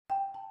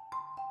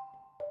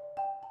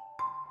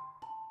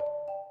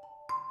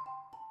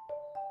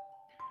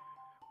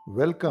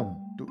Welcome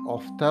to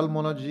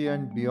Ophthalmology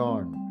and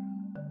Beyond,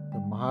 the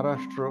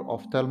Maharashtra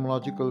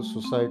Ophthalmological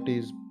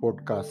Society's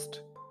podcast.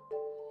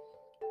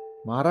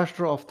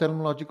 Maharashtra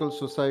Ophthalmological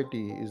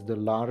Society is the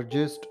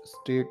largest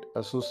state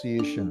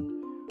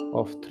association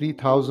of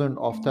 3,000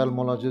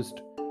 ophthalmologists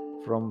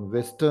from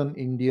Western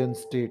Indian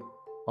state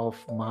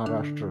of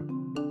Maharashtra.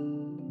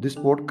 This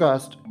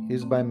podcast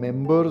is by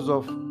members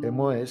of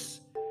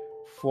MOS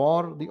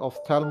for the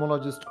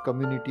ophthalmologist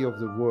community of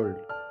the world,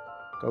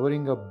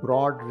 covering a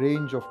broad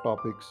range of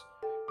topics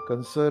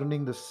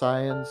concerning the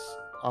science,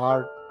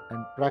 art,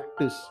 and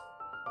practice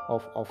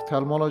of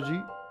ophthalmology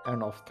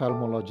and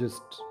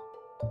ophthalmologists.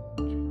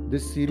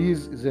 This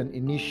series is an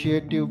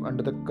initiative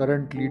under the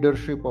current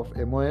leadership of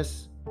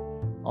MOS,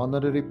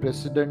 Honorary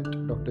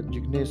President Dr.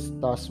 Jignesh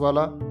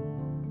Taswala,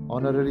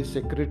 Honorary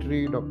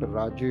Secretary Dr.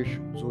 Rajesh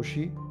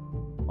Joshi,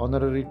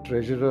 Honorary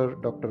Treasurer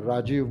Dr.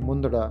 Rajiv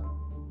Mundada,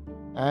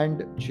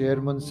 and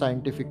Chairman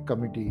Scientific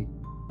Committee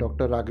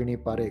Dr. Ragini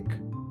Parekh.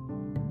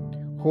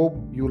 Hope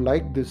you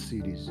like this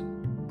series.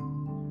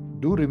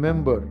 Do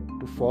remember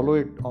to follow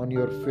it on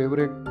your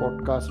favorite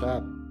podcast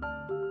app.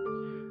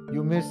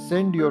 You may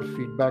send your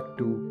feedback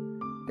to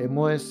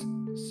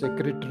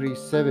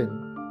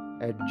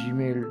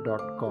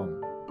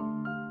mossecretary7@gmail.com.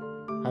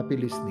 Happy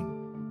listening.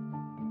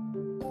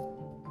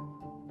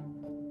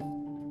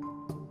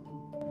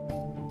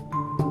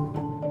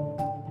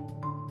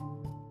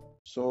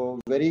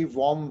 So, very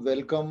warm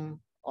welcome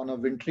on a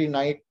wintry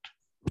night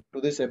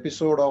to this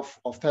episode of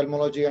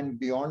Ophthalmology and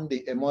Beyond,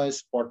 the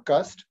MOS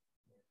podcast.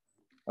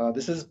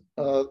 This is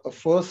a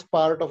first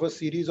part of a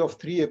series of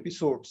 3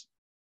 episodes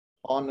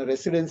on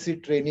residency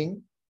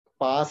training,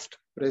 past,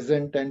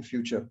 present, and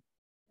future.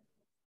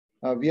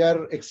 We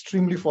are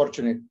extremely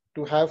fortunate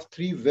to have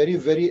 3 very,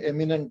 very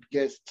eminent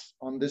guests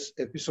on this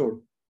episode.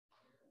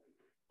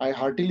 I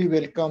heartily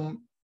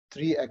welcome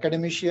 3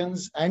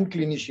 academicians and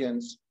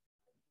clinicians,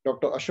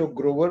 Dr. Ashok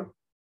Grover,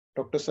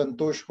 Dr.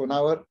 Santosh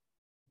Honawar,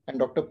 and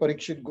Dr.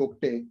 Parikshit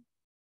Gopte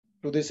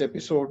to this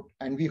episode,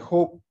 and we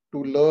hope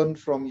to learn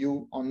from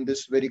you on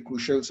this very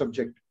crucial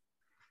subject.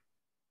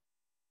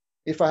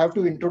 If I have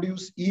to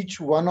introduce each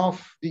one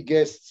of the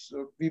guests,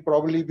 we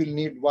probably will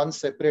need one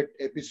separate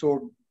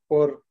episode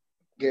per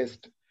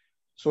guest.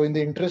 So in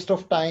the interest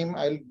of time,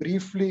 I'll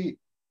briefly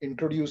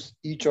introduce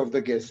each of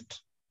the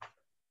guests.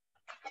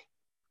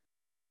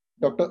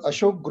 Dr.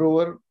 Ashok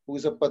Grover, who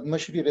is a Padma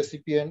Shri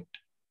recipient,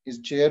 is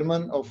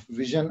chairman of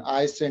Vision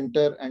Eye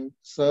Center and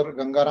Sir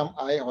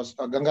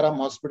Gangaram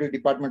Hospital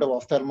Department of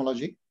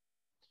Ophthalmology.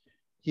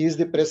 He is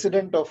the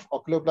president of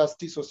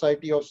Oculoplasty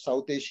Society of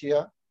South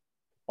Asia,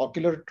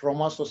 Ocular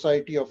Trauma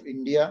Society of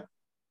India,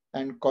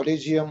 and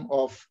Collegium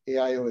of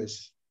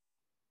AIOS.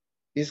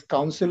 He is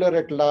counselor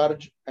at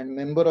large and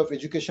member of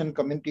Education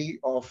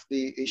Committee of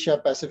the Asia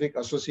Pacific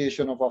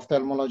Association of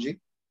Ophthalmology.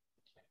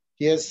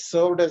 He has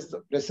served as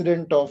the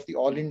president of the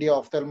All India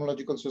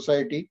Ophthalmological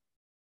Society,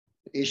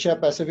 Asia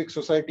Pacific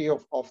Society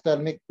of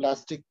Ophthalmic,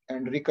 Plastic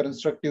and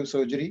Reconstructive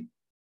Surgery,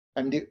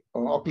 and the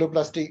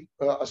Oculoplasty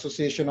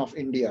Association of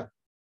India.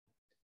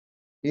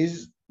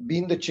 He's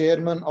been the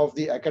chairman of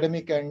the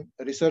Academic and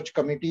Research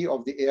Committee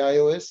of the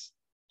AIOS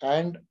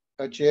and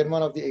a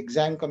chairman of the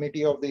Exam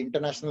Committee of the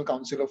International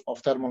Council of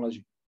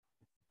Ophthalmology.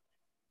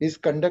 He's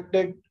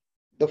conducted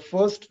the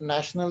first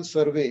national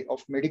survey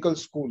of medical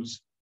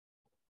schools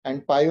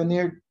and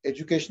pioneered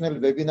educational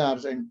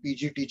webinars and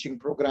PG teaching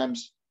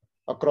programs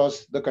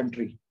across the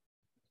country.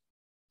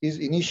 He's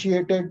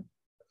initiated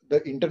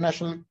the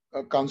International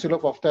Council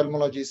of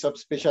Ophthalmology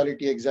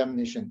subspecialty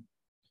examination.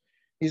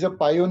 He's a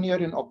pioneer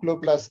in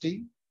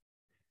oculoplasty,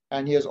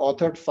 and he has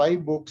authored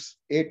 5 books,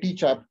 80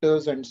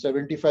 chapters, and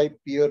 75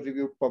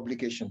 peer-reviewed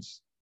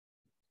publications.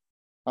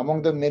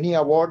 Among the many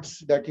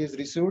awards that he's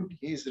received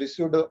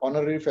the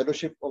honorary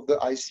fellowship of the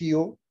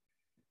ICO,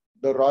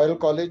 the Royal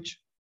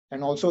College,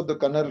 and also the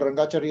Colonel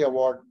Rangachari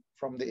Award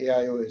from the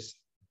AIOS.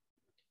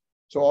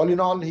 So all in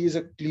all, he is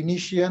a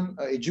clinician,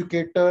 an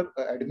educator,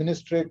 an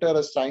administrator,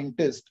 a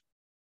scientist,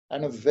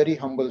 and a very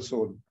humble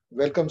soul.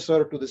 Welcome,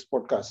 sir, to this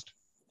podcast.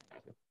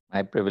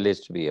 My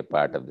privilege to be a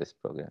part of this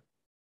program.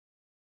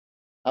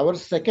 Our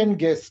second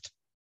guest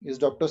is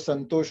Dr.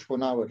 Santosh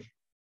Honawar.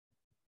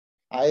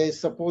 I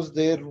suppose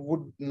there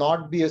would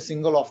not be a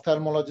single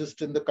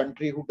ophthalmologist in the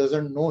country who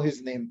doesn't know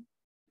his name.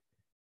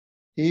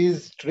 He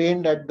is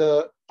trained at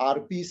the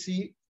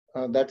RPC,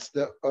 that's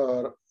the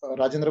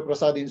Rajendra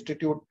Prasad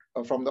Institute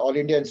from the All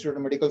India Institute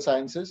of Medical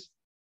Sciences,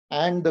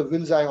 and the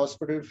Wills Eye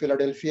Hospital,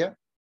 Philadelphia.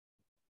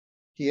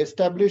 He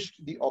established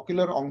the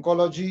Ocular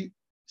Oncology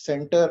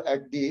Center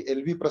at the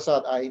LV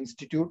Prasad Eye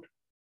Institute.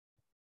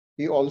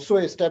 He also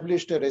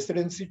established a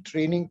residency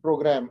training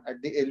program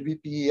at the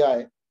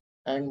LVPEI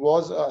and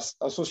was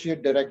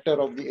associate director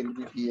of the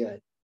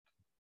LVPEI.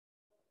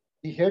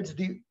 He heads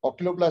the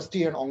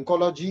oculoplasty and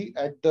oncology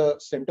at the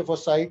Center for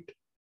Sight,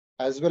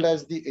 as well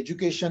as the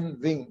education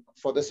wing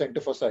for the Center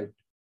for Sight.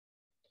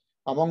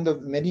 Among the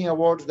many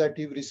awards that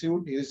he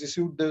received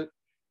the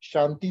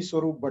Shanti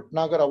Swarup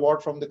Bhatnagar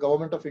Award from the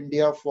Government of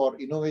India for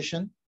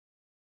Innovation,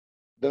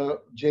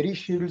 the Jerry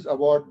Shields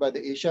Award by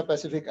the Asia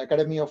Pacific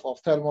Academy of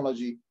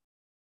Ophthalmology,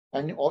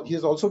 and he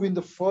has also been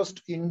the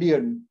first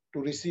Indian to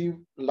receive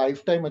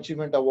Lifetime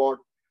Achievement Award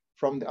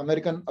from the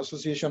American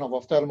Association of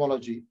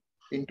Ophthalmology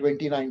in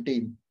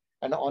 2019,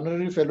 an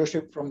honorary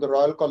fellowship from the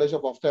Royal College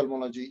of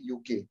Ophthalmology,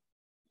 UK.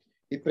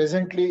 He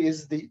presently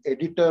is the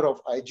editor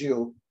of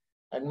IGO,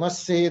 and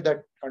must say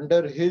that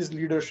under his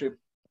leadership,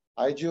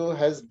 IGO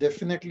has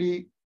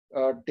definitely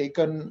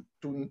taken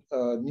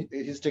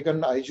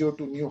IGO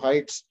to new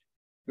heights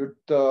with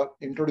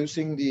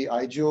introducing the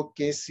IGO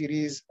case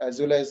series as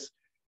well as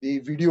the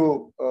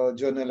video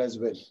journal as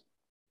well.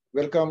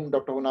 Welcome,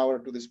 Dr.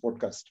 Honawar, to this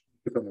podcast.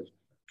 Thank you so much.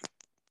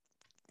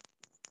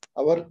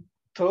 Our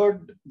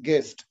third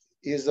guest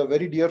is a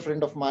very dear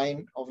friend of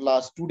mine of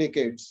last 2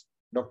 decades,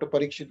 Dr.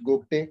 Parikshit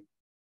Gopte,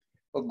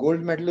 a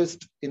gold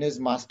medalist in his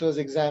master's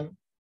exam.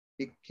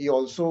 He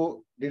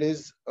also did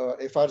his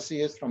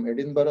FRCS from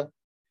Edinburgh.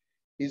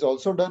 He's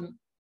also done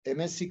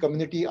MSc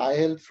Community Eye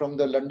Health from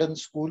the London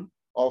School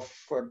of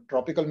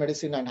Tropical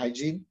Medicine and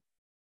Hygiene.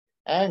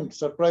 And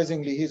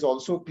surprisingly, he's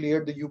also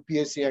cleared the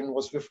UPSC and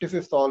was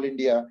 55th All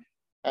India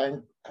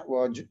and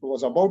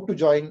was about to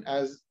join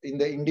as in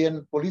the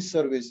Indian Police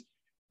Service.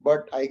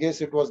 But I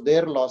guess it was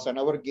their loss and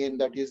our gain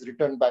that he's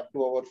returned back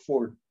to our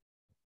fold.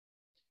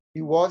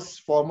 He was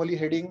formerly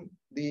heading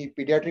the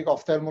Pediatric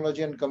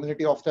Ophthalmology and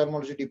Community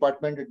Ophthalmology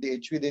Department at the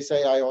H.V.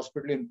 Desai Eye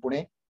Hospital in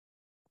Pune.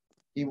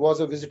 He was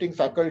a visiting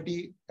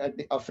faculty at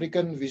the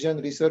African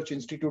Vision Research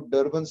Institute,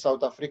 Durban,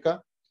 South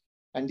Africa,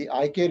 and the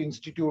Eye Care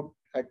Institute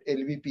at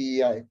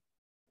LVPEI.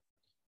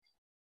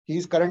 He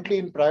is currently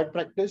in private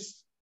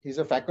practice. He's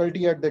a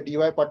faculty at the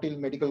D.Y. Patil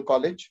Medical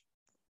College.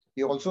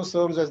 He also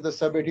serves as the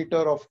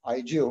sub-editor of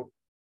IGO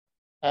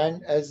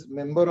and as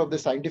member of the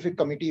scientific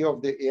committee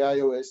of the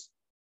AIOS.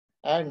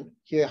 And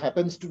he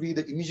happens to be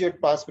the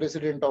immediate past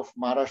president of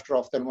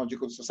Maharashtra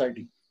Ophthalmological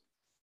Society.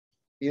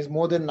 He has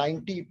more than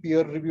 90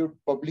 peer-reviewed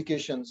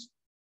publications,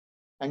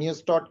 and he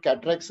has taught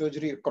cataract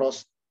surgery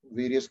across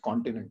various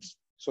continents.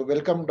 So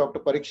welcome,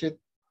 Dr. Parikshit,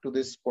 to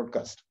this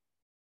podcast.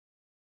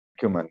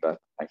 Thank you, Manda.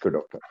 Thank you,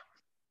 doctor.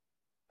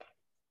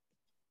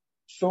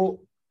 So,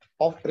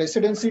 of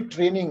residency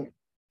training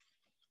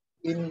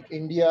in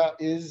India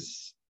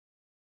is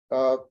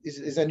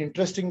an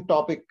interesting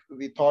topic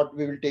we thought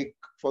we will take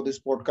for this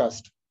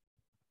podcast.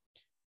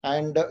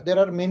 And there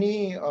are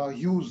many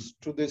hues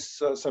to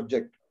this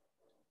subject.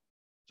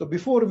 So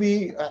before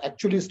we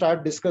actually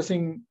start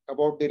discussing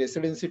about the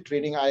residency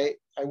training, I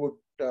would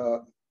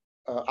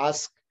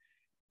ask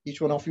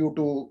each one of you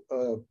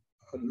to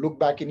look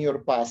back in your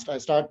past. I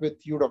start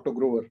with you, Dr.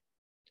 Grover.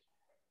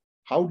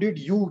 How did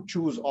you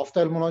choose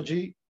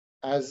ophthalmology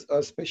as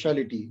a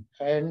specialty?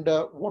 And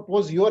what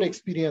was your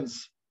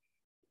experience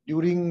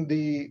during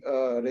the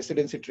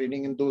residency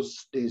training in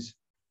those days?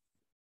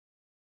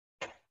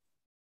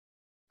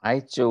 I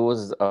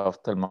chose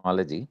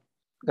ophthalmology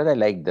because I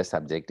liked the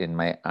subject in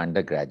my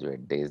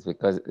undergraduate days,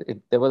 because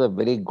there was a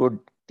very good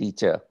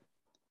teacher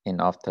in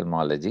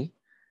ophthalmology,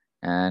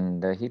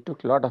 and he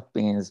took a lot of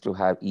pains to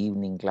have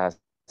evening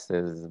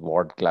classes,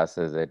 ward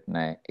classes at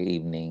night,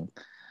 evening.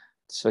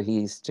 So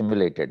he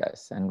stimulated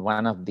us. And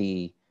one of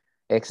the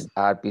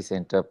ex-RP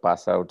Center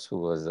pass outs who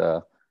was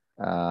a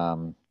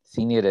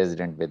senior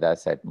resident with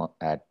us at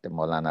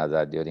Maulana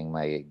Azad during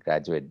my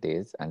graduate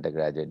days,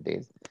 undergraduate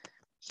days,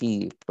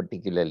 he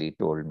particularly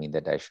told me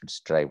that I should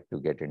strive to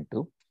get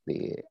into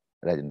the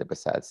Rajendra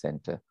Prasad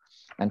Center.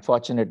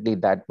 Unfortunately,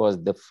 that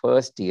was the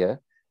first year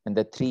when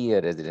the 3-year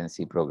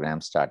residency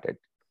program started.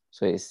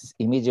 So it's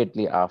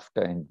immediately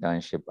after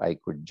internship, I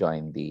could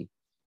join the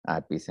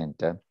RP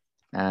Center.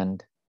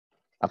 And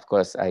of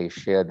course, I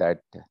share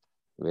that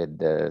with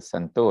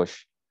Santosh,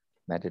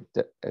 that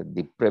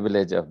the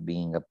privilege of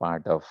being a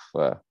part of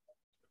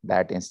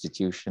that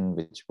institution,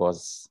 which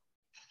was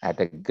at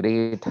a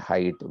great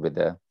height with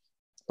a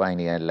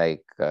pioneer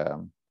like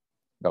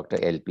Dr.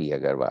 L.P.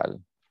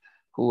 Agarwal,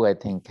 who I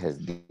think has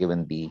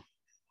given the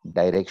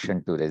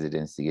direction to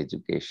residency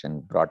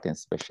education, brought in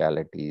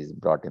specialties,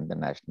 brought in the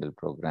national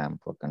program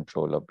for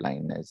control of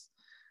blindness,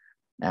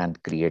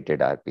 and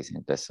created RP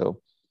Center.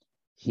 So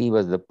he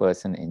was the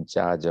person in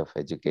charge of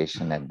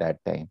education at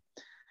that time.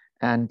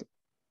 And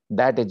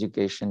that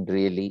education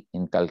really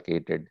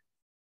inculcated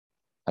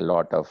a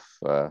lot of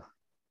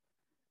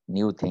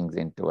new things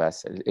into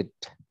us. It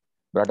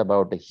brought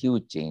about a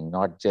huge change,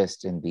 not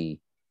just in the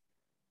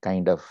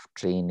kind of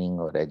training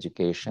or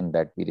education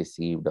that we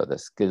received or the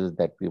skills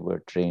that we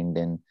were trained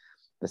in.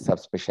 The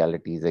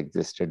subspecialties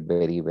existed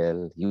very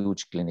well,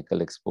 huge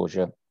clinical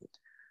exposure,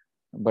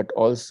 but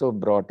also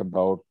brought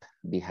about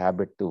the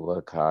habit to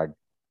work hard,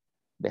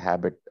 the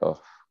habit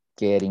of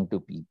caring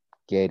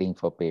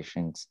for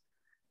patients.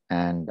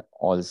 And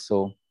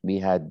also we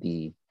had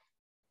the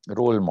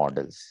role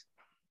models.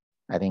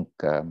 I think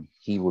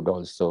he would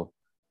also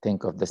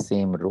think of the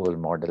same role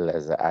model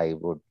as I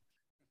would,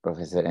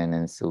 Professor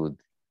N.N. Sood,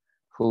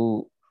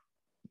 who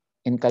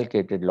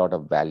inculcated a lot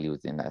of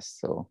values in us.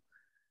 So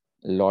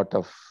a lot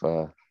of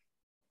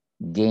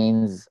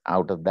gains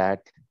out of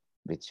that,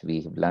 which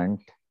we have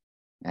learned.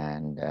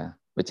 And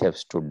which have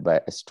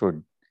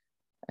stood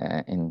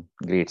in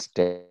great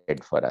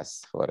stead for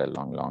us for a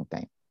long, long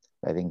time.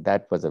 I think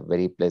that was a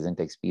very pleasant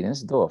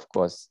experience, though, of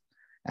course,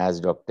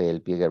 as Dr.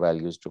 L.P.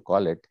 Agarwal used to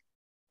call it,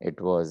 it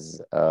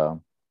was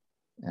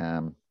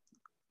um,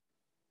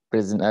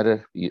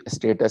 prisoner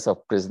status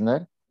of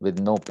prisoner with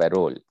no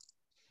parole.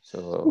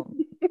 So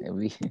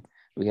we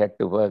had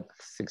to work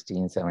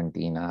 16,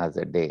 17 hours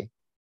a day,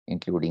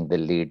 including the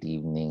late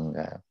evening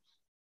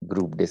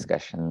group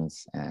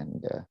discussions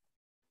and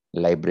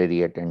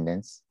library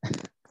attendance,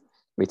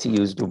 which he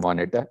used to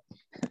monitor.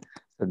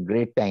 So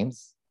great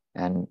times.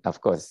 And of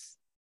course,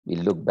 we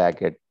look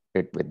back at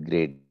it with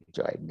great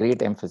joy.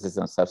 Great emphasis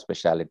on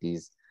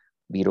subspecialties.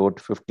 We wrote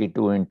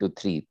 52 into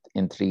 3.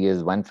 In 3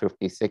 years,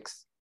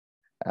 156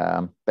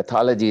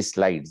 pathology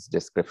slides,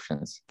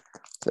 descriptions,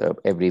 so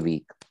every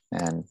week.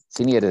 And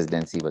senior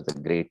residency was a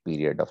great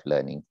period of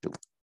learning too,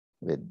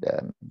 with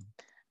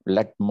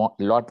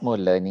lot more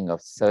learning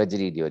of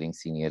surgery during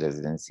senior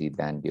residency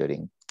than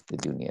during the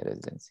junior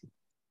residency.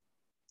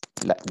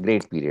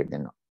 Great period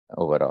in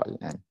overall,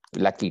 and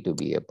lucky to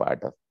be a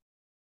part of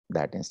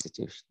that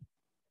institution.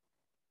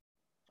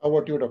 How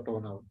about you, Dr.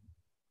 Vanav?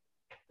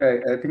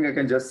 I think I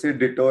can just say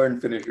ditto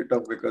and finish it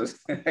off, because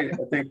I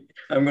think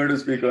I'm going to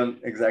speak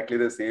on exactly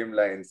the same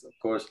lines. Of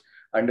course,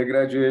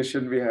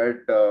 undergraduation, we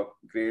had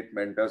great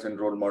mentors and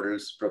role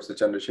models. Professor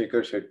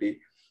Chandrasekhar Shetty,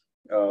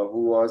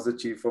 who was the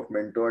chief of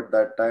Minto at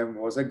that time,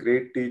 was a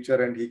great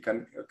teacher, and he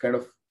kind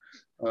of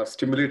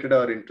stimulated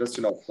our interest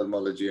in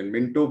ophthalmology. And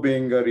Minto,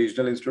 being a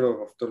regional institute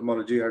of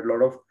ophthalmology, had a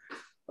lot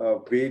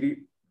of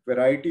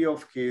variety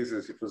of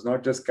cases. It was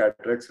not just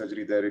cataract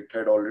surgery there. It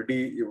had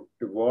already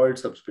evolved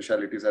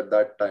subspecialties at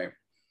that time.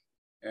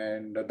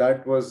 And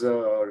that was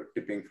a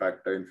tipping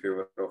factor in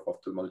favor of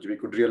ophthalmology. We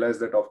could realize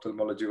that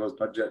ophthalmology was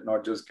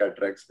not just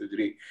cataract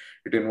surgery.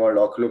 It involved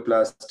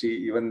oculoplasty.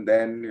 Even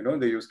then,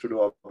 they used to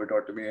do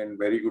orbitotomy and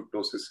very good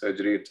ptosis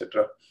surgery,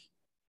 etc.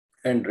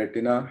 And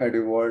retina had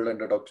evolved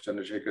under Dr.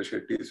 Chandrasekhar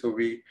Shetty. So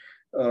we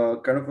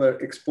kind of were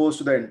exposed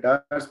to the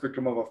entire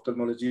spectrum of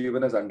ophthalmology,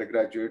 even as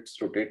undergraduates,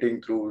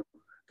 rotating through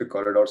the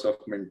corridors of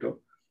Minto,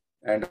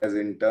 and as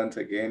interns,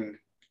 again,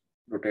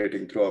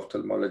 rotating through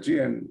ophthalmology.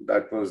 And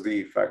that was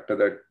the factor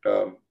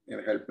that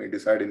helped me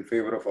decide in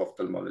favor of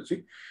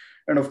ophthalmology.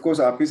 And of course,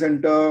 RP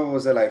Center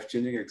was a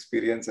life-changing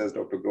experience. As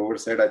Dr. Grover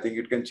said, I think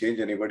it can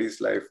change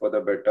anybody's life for the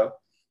better.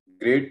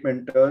 Great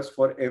mentors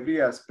for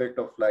every aspect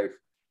of life.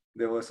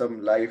 There were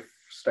some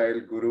lifestyle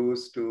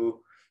gurus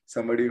to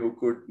somebody who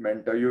could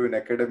mentor you in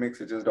academics,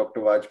 such as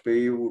Dr.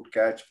 Vajpayee, who would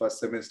catch first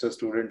semester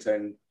students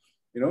and,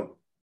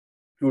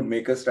 he would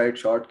make us write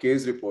short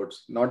case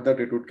reports. Not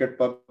that it would get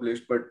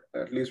published, but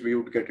at least we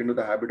would get into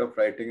the habit of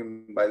writing.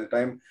 And by the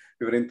time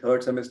we were in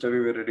third semester,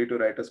 we were ready to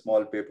write a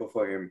small paper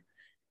for him.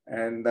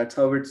 And that's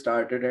how it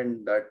started,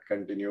 and that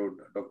continued.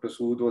 Dr.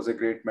 Sood was a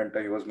great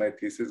mentor. He was my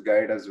thesis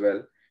guide as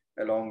well.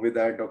 Along with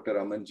that, Dr.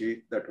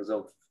 Ramanji, that was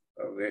a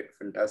very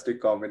fantastic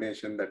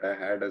combination that I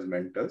had as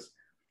mentors.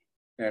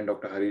 And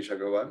Dr. Harish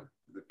Agarwal,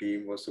 the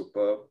team was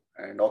superb.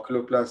 And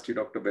oculoplasty,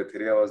 Dr.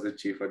 Betheria was the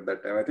chief at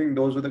that time. I think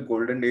those were the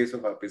golden days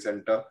of RP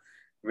Center,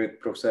 with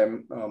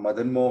Professor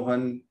Madan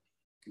Mohan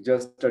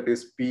just at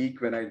his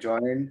peak when I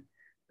joined.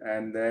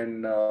 And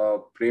then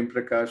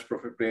Professor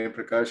Prem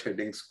Prakash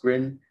heading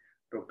Squint,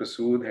 Dr.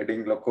 Sood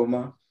heading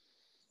glaucoma.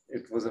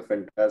 It was a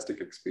fantastic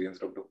experience.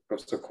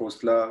 Professor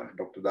Khosla,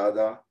 Dr.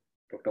 Dada,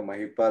 Dr.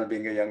 Mahipal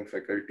being a young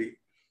faculty,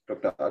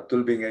 Dr.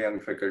 Atul being a young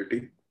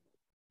faculty.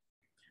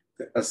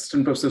 The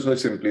assistant professors were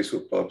simply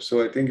superb.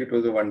 So I think it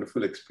was a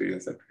wonderful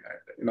experience that we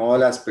had in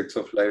all aspects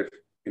of life,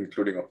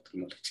 including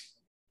ophthalmology.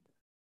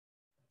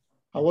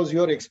 How was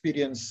your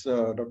experience,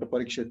 Dr.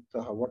 Parikshit?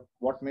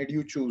 What made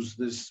you choose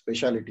this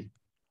specialty?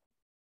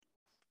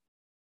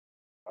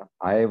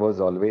 I was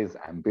always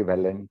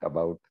ambivalent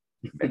about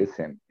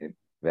medicine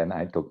when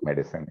I took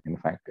medicine. In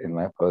fact, in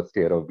my first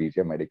year of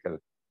BJ Medical,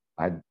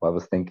 I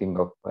was thinking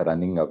of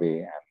running away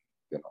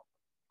and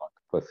not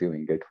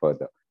pursuing it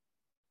further.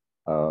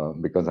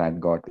 Because I had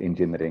got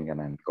engineering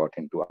and I had got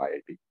into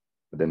IIT.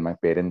 But then my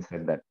parents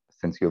said that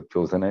since you've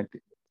chosen it,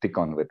 stick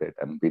on with it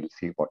and we'll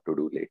see what to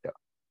do later.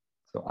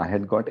 So I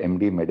had got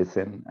MD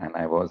medicine, and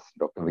I was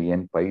Dr.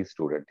 V.N. Pai's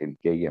student in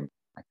KEM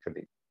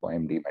actually for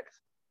MD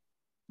medicine.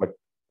 But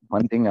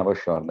one thing I was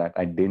sure that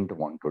I didn't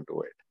want to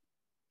do it.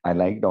 I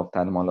liked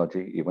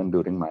ophthalmology even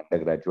during my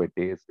undergraduate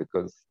days,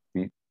 because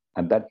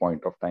at that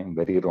point of time,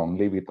 very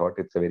wrongly, we thought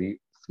it's a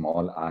very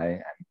small eye,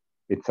 and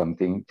it's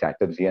something.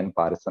 Chatterjee and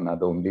Parson are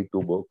the only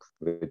two books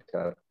which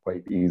are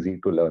quite easy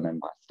to learn and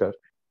master.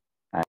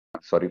 And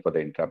sorry for the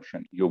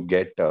interruption. You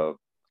get,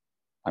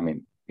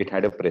 it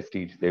had a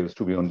prestige. There used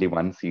to be only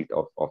one seat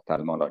of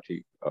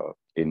ophthalmology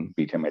in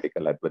BJ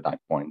Medical at that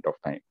point of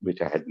time,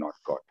 which I had not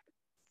got.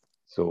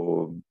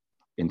 So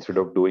instead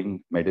of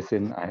doing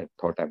medicine, I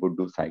thought I would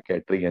do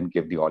psychiatry and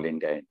give the All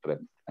India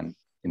entrance, and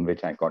in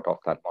which I got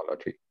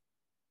ophthalmology.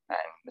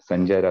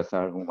 And Sanjay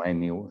Rasar, whom I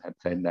knew, had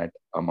said that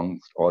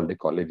amongst all the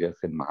colleges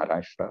in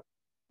Maharashtra,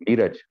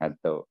 Meeraj had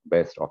the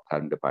best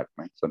ophthalm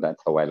department. So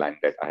that's how I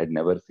landed. I had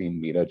never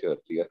seen Meeraj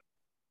earlier.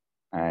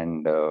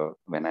 And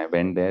when I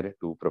went there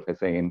to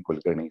Professor N.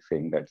 Kulkarni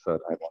saying that, sir,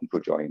 I want to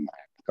join, I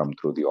have come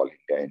through the All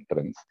India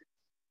entrance.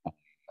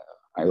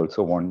 I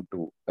also want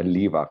to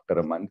leave after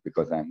a month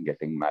because I'm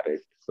getting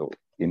married. So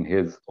in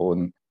his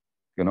own,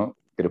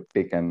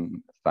 cryptic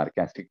and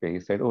sarcastic way, he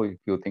said, oh, if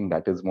you think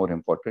that is more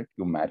important,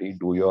 you marry,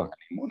 do your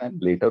honeymoon,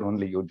 and later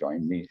only you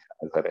join me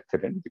as a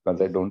resident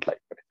because I don't like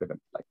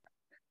residents like that.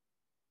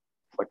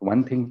 But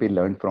one thing we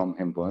learned from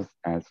him was,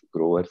 as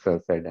Grover sir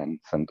said and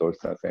Santosh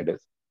sir said,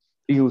 is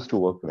he used to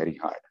work very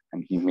hard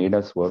and he made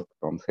us work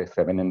from say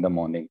 7 in the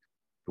morning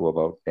to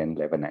about 10,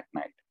 11 at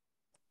night.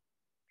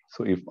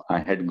 So if I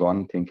had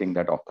gone thinking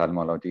that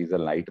ophthalmology is a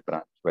light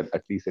branch, well,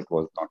 at least it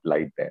was not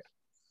light there.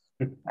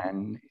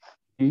 And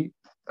he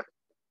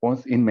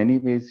was in many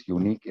ways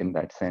unique in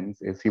that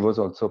sense, is he was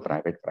also a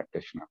private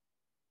practitioner.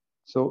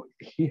 So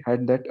he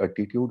had that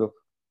attitude of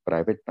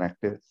private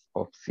practice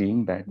of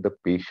seeing that the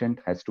patient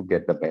has to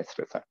get the best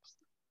results.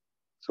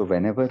 So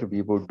whenever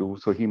we would do,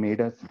 so he made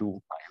us do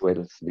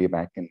IOLs way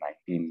back in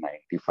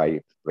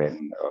 1995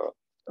 when,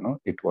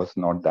 it was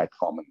not that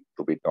common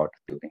to be taught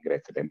during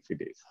residency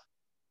days.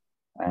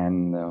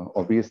 And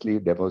obviously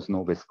there was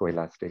no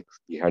viscoelastics.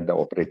 We had the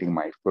operating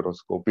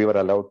microscope. We were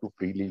allowed to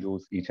freely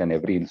use each and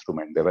every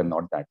instrument. There were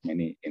not that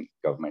many in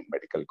government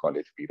medical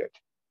college period.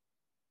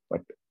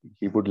 But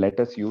he would let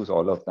us use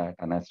all of that.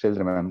 And I still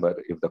remember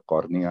if the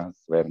corneas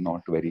were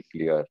not very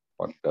clear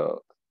on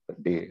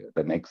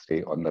the next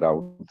day on the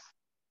rounds,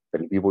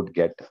 well, we would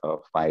get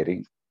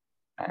firing.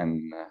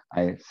 And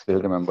I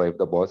still remember if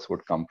the boss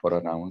would come for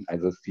a round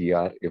as a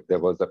CR, if there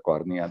was a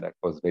cornea that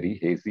was very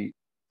hazy,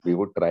 we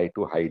would try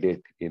to hide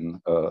it in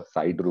a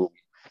side room.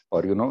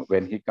 Or,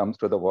 when he comes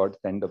to the ward,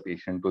 send the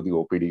patient to the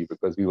OPD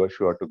because we were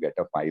sure to get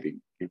a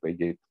firing.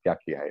 Kya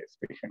kiya hai is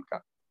patient ka.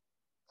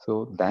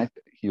 So that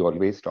he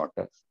always taught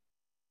us.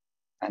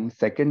 And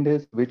second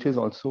is, which is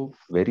also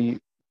very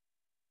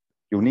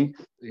unique,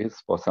 is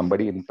for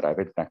somebody in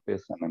private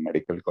practice and a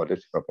medical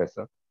college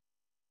professor,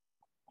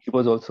 he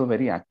was also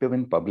very active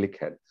in public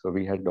health. So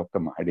we had Dr.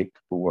 Mahadik,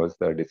 who was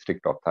the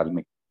district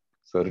ophthalmic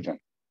surgeon.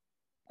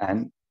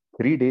 And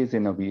 3 days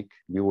in a week,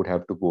 we would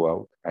have to go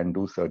out and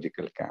do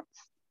surgical camps.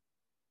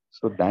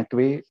 So that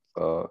way,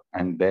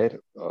 and there,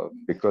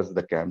 because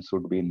the camps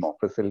would be in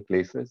Mofussil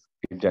places,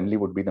 it generally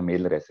would be the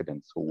male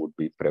residents who would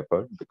be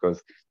preferred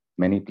because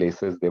many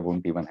places, they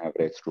won't even have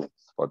restrooms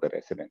for the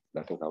residents.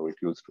 That is how it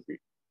used to be.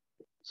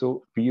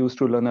 So we used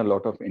to learn a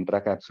lot of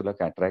intracapsular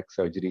cataract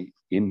surgery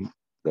in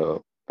the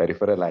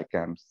peripheral eye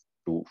camps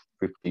to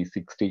 50,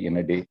 60 in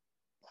a day,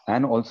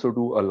 and also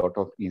do a lot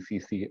of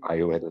ECC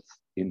IOLs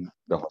in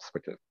the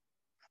hospital.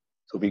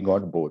 So we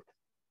got both.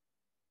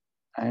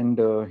 And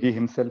he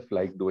himself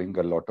liked doing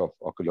a lot of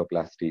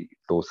oculoplasty,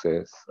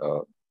 ptosis.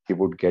 He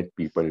would get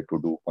people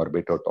to do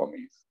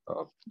orbitotomies,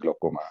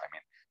 glaucoma.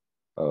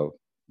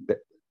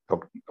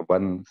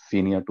 One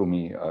senior to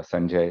me,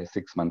 Sanjay,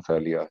 6 months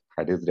earlier,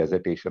 had his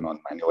dissertation on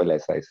manual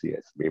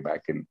SICS way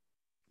back in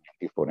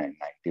 94 and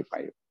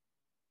 95.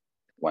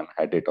 One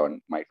had it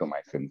on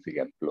mitomycin C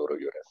and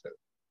fluorouracil.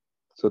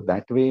 So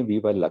that way we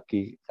were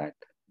lucky that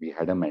we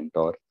had a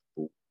mentor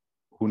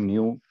who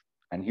knew,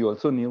 and he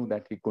also knew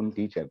that he couldn't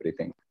teach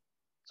everything.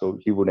 So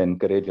he would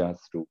encourage us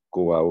to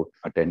go out,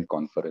 attend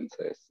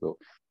conferences. So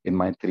in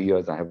my 3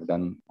 years, I have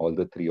done all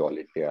the 3 All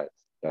Indias,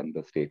 done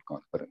the state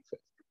conferences.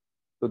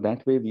 So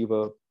that way we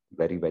were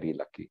very, very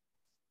lucky.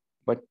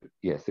 But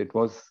yes, it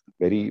was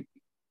very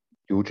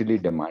hugely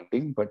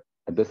demanding, but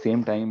at the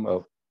same time,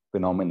 a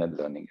phenomenal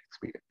learning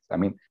experience. I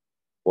mean,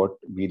 what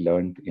we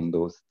learned in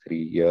those 3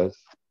 years,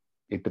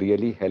 it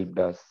really helped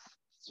us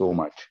so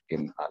much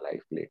in our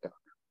life later.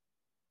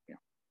 Yeah.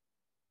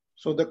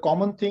 So the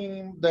common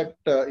theme that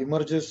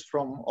emerges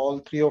from all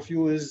three of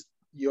you is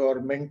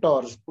your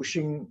mentors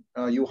pushing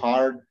you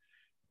hard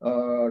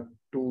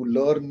to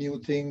learn new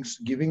things,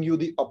 giving you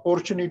the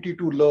opportunity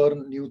to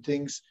learn new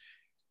things,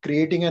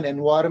 creating an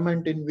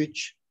environment in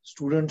which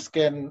students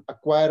can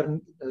acquire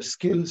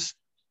skills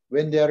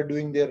when they are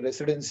doing their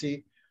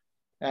residency.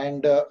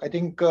 And I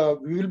think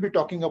we will be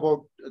talking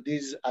about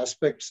these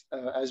aspects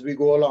as we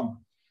go along.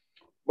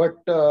 But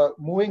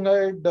moving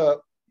ahead,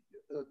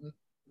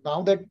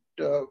 now that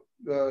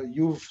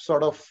you've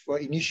sort of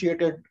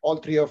initiated, all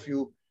three of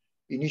you,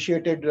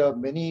 initiated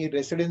many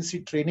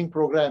residency training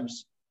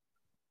programs,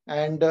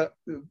 and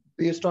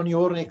based on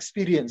your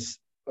experience,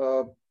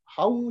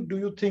 how do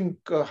you think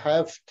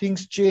have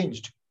things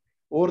changed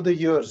over the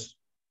years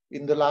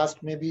in the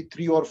last maybe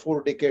 3 or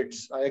 4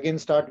 decades? I again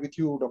start with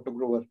you, Dr.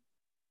 Grover.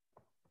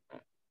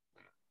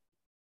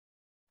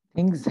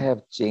 Things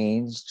have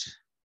changed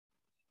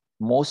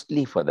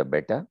mostly for the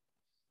better.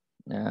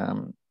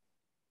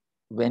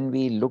 When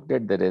we looked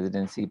at the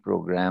residency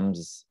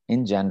programs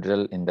in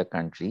general in the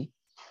country,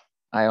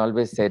 I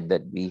always said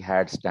that we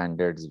had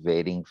standards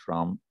varying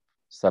from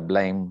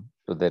sublime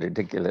to the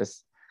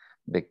ridiculous,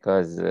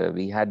 because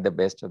we had the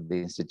best of the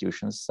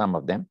institutions, some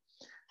of them,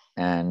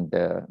 and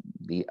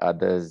the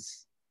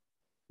others,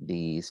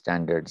 the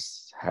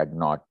standards had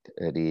not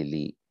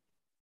really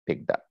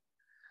picked up.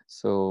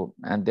 So,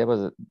 and there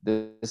was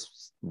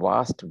this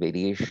vast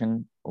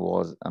variation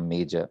was a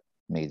major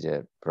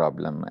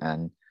problem,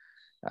 and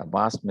a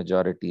vast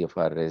majority of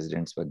our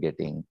residents were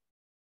getting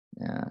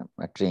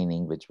a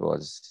training which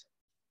was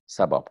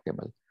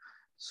suboptimal.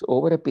 So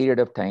over a period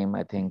of time,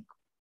 I think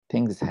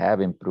things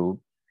have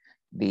improved.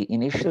 The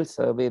initial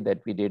survey that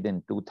we did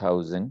in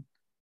 2000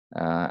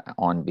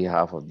 on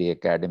behalf of the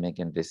Academic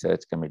and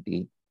Research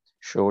Committee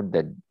showed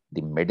that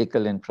the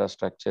medical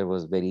infrastructure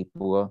was very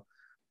poor,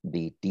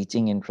 the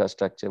teaching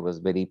infrastructure was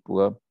very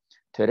poor,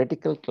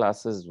 theoretical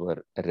classes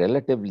were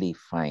relatively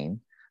fine,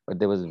 but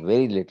there was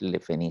very little,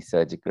 if any,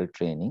 surgical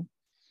training.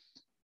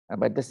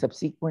 But the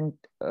subsequent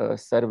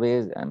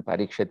surveys, and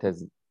Parikshit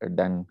has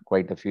done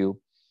quite a few,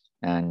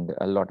 and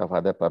a lot of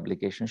other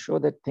publications show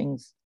that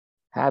things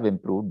have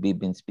improved. We've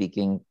been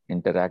speaking,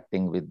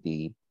 interacting with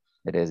the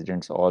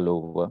residents all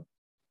over.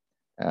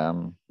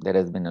 There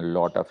has been a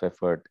lot of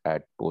effort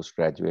at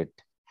postgraduate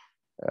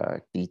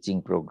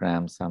teaching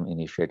programs, some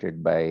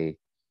initiated by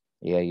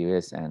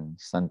AIUS, and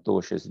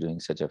Santosh is doing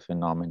such a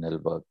phenomenal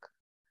work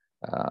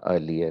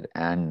earlier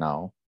and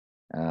now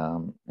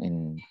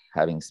in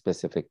having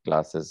specific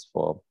classes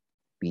for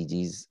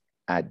PGs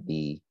at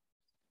the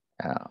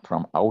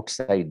from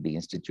outside the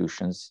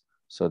institutions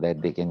so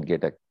that they can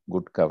get a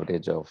good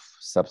coverage of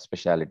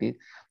subspecialties.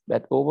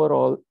 That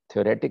overall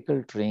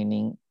theoretical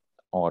training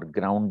or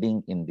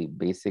grounding in the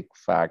basic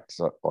facts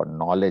or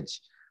knowledge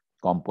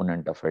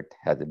component of it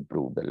has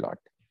improved a lot.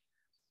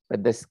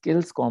 But the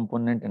skills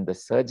component and the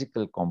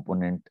surgical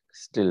component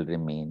still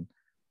remain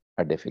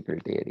a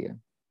difficult area.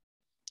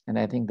 And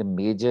I think the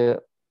major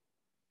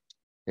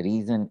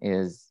reason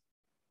is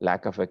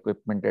lack of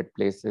equipment at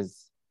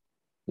places,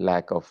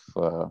 lack of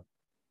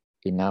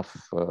enough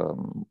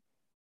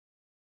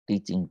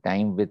teaching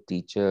time with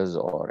teachers,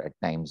 or at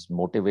times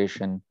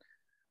motivation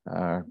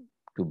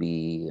to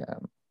be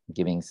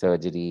giving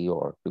surgery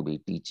or to be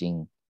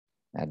teaching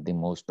at the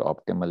most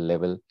optimal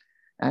level,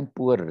 and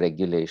poor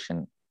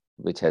regulation,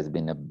 which has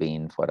been a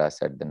bane for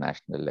us at the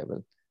national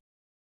level,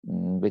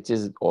 which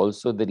is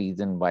also the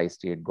reason why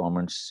state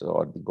governments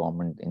or the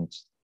government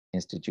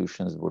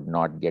institutions would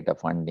not get a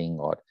funding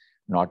or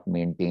not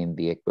maintain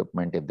the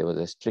equipment. If there was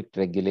a strict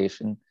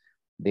regulation,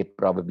 they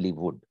probably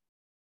would.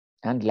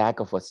 And lack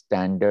of a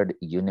standard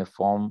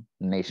uniform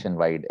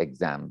nationwide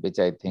exam, which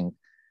I think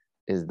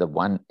is the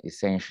one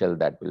essential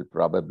that will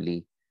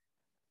probably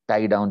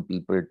tie down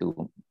people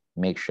to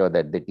make sure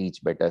that they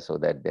teach better so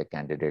that their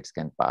candidates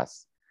can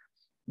pass.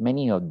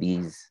 Many of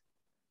these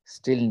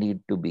still need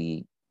to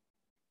be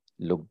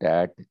looked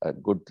at. A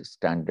good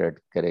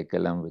standard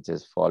curriculum which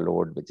is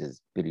followed, which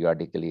is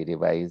periodically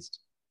revised,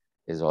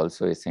 is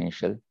also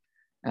essential.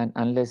 And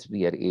unless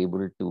we are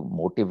able to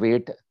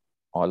motivate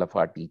all of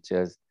our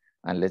teachers,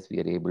 unless we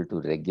are able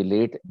to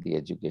regulate the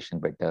education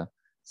better,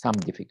 some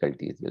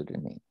difficulties will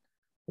remain.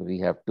 We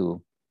have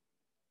to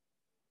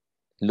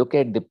look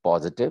at the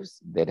positives.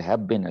 There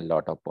have been a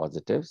lot of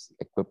positives.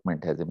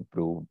 Equipment has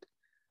improved.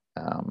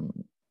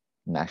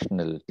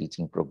 National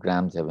teaching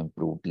programs have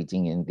improved.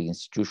 Teaching in the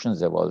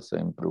institutions have also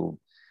improved.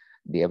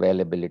 The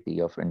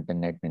availability of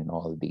internet and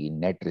all the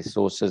net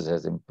resources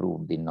has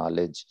improved. The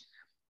knowledge,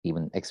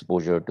 even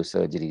exposure to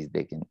surgeries,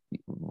 they can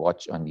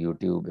watch on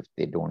YouTube if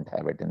they don't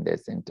have it in their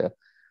center.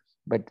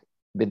 But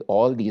with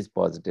all these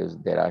positives,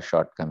 there are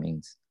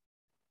shortcomings,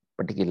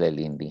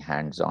 particularly in the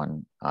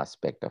hands-on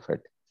aspect of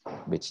it,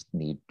 which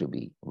need to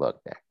be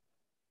worked at.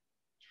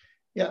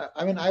 Yeah,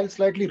 I mean, I'll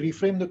slightly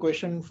reframe the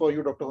question for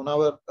you, Dr.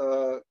 Honawar.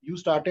 You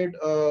started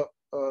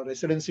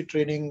residency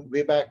training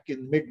way back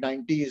in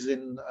mid-90s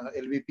in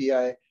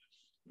LVPI.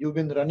 You've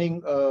been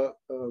running a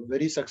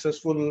very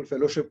successful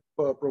fellowship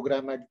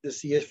program at the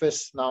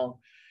CFS now.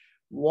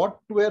 What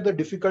were the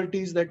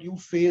difficulties that you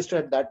faced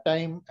at that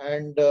time,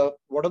 and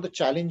what are the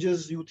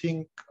challenges you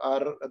think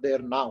are there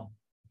now,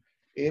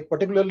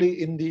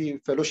 particularly in the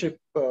fellowship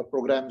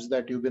programs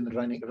that you've been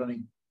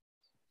running?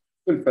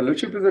 Well,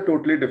 fellowship is a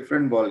totally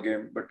different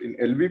ballgame, but in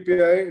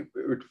LVPI,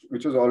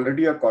 which was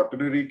already a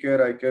quaternary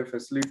care eye care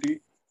facility,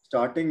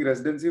 starting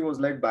residency was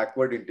like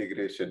backward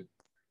integration.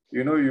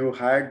 You know, you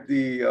had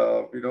the,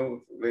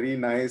 very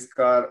nice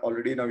car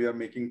already. Now we are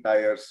making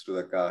tires to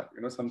the car,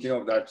 something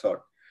of that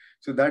sort.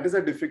 So that is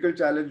a difficult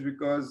challenge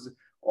because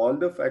all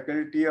the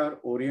faculty are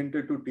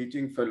oriented to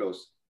teaching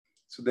fellows.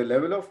 So the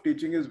level of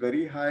teaching is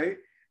very high,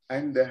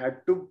 and they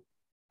had to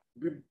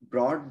be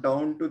brought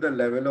down to the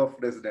level of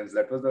residents.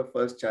 That was the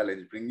first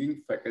challenge,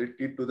 bringing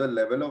faculty to the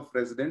level of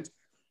residents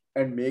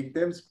and make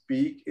them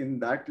speak in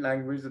that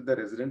language that the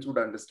residents would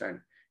understand.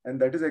 And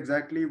that is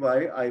exactly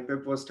why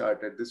IPEP was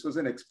started. This was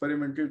an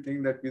experimental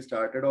thing that we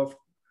started off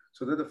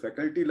so that the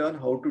faculty learn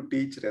how to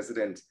teach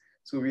residents.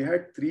 So we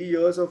had 3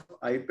 years of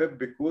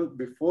IPEP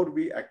before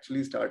we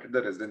actually started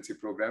the residency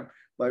program,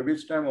 by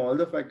which time all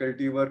the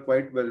faculty were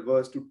quite well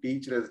versed to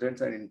teach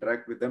residents and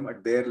interact with them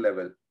at their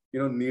level,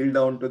 kneel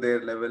down to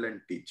their level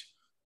and teach.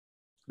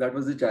 That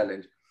was the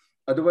challenge.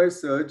 Otherwise,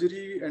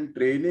 surgery and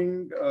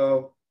training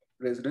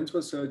residents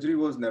for surgery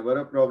was never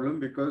a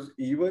problem, because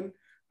even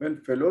when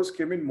fellows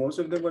came in, most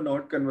of them were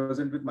not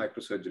conversant with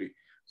microsurgery.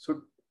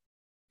 So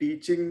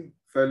teaching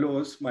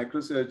fellows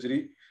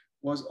microsurgery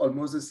was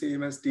almost the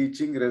same as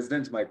teaching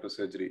residents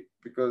microsurgery,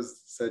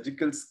 because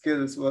surgical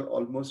skills were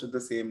almost at the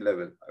same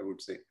level, I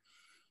would say.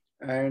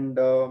 And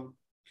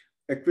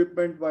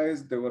equipment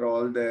wise, they were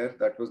all there.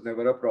 That was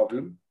never a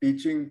problem.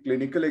 Teaching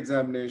clinical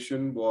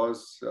examination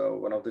was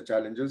one of the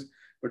challenges,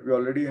 but we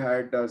already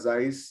had a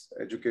ZEISS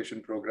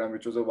education program,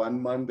 which was a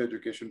 1-month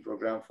education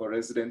program for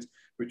residents,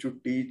 which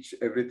would teach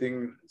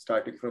everything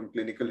starting from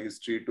clinical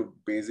history to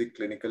basic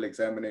clinical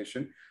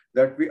examination,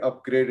 that we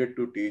upgraded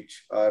to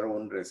teach our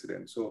own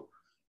residents. So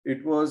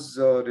it was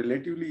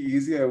relatively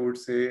easy, I would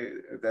say,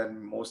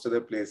 than most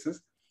other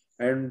places.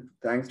 And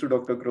thanks to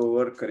Dr.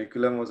 Grover,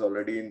 curriculum was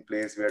already in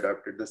place. We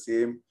adopted the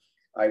same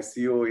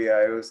ICO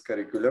AIOS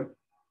curriculum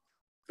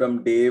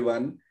from day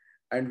one.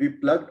 And we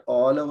plugged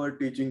all our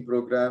teaching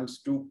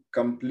programs to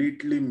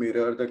completely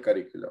mirror the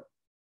curriculum.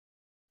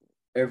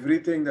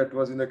 Everything that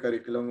was in the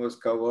curriculum was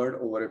covered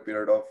over a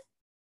period of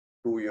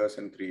 2 years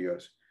and 3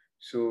 years.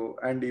 So,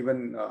 and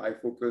even I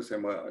focus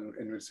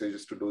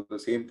envisages to do the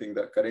same thing.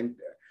 The current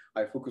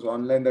I focus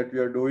online that we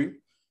are doing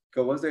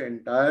covers the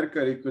entire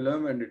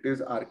curriculum, and it is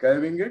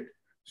archiving it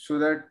so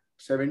that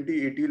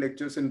 70, 80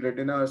 lectures in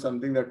Retina are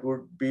something that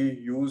would be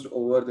used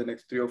over the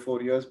next 3 or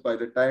 4 years. By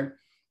the time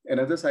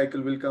another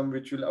cycle will come,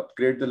 which will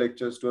upgrade the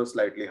lectures to a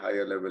slightly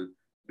higher level,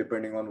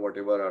 depending on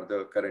whatever are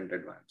the current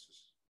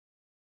advances.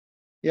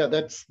 Yeah,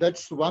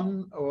 that's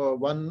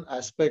one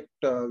aspect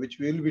which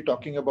we will be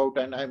talking about,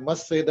 and I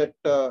must say that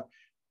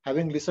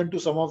having listened to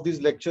some of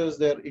these lectures,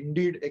 they're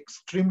indeed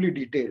extremely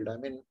detailed. I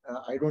mean,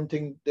 I don't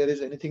think there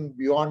is anything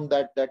beyond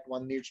that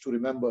one needs to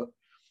remember.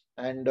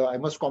 And I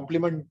must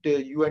compliment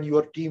you and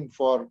your team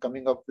for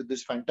coming up with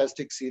this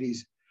fantastic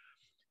series,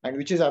 and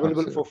which is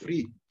available for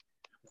free.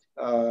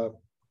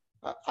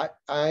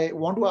 I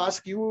want to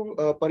ask you,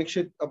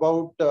 Parikshit,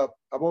 about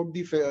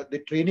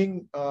the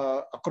training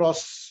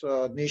across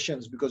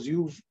nations, because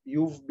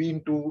you've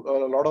been to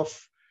a lot of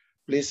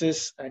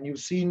places and you've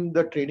seen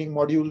the training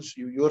modules.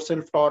 You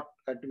yourself taught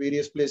at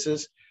various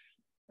places,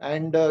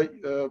 and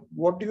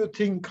what do you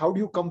think? How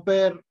do you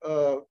compare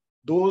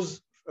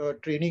those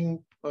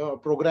training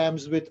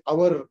programs with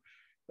our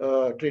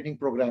training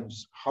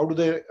programs? How do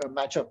they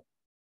match up?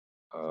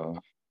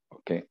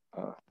 Okay,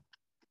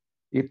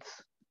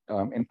 it's.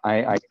 And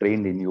I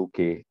trained in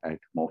UK at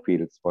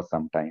Moorfields for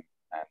some time,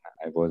 and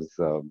I was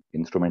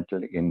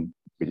instrumental in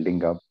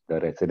building up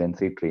the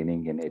residency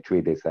training in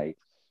HV Desai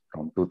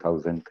from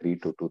 2003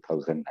 to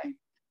 2009.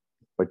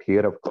 But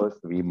here, of course,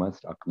 we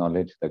must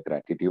acknowledge the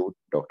gratitude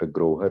Dr.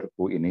 Grover,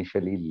 who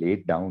initially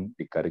laid down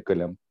the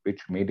curriculum,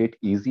 which made it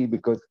easy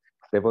because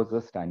there was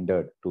a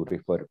standard to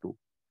refer to.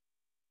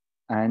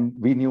 And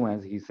we knew,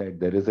 as he said,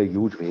 there is a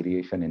huge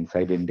variation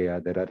inside India.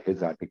 There are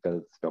his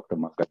articles, Dr.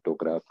 Mangat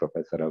Dogra,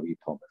 Professor Ravi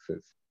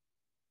Thomas's,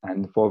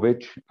 and for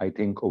which I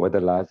think over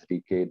the last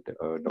decade,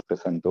 Dr.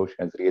 Santosh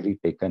has really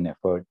taken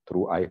effort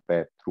through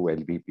IFAP, through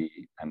LBP,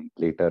 and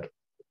later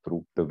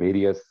through the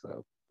various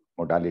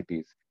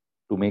modalities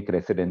to make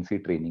residency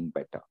training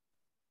better.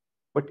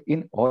 But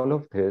in all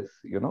of this,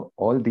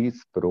 all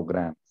these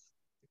programs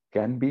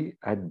can be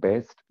at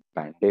best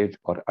bandage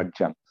or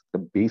adjuncts. The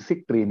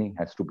basic training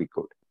has to be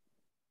good.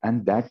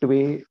 And that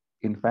way,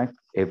 in fact,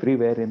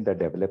 everywhere in the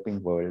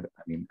developing world,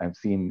 I mean, I've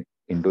seen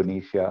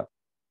Indonesia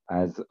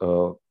as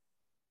a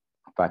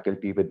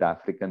faculty with the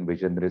African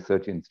Vision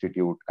Research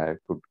Institute. I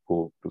could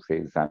go to,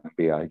 say,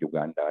 Zambia,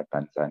 Uganda,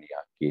 Tanzania,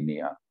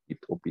 Kenya,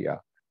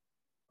 Ethiopia,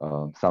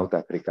 South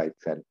Africa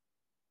itself.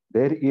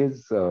 There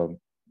is,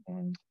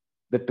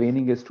 the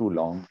training is too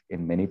long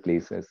in many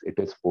places. It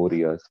is 4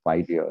 years,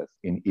 5 years.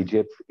 In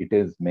Egypt, it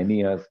is many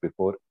years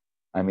before.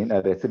 I mean,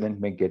 a resident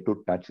may get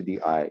to touch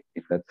the eye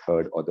in the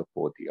 3rd or the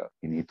 4th year.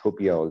 In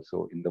Ethiopia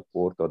also, in the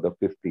 4th or the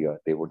 5th year,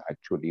 they would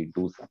actually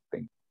do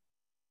something.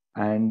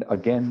 And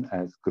again,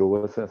 as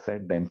Grover sir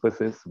said, the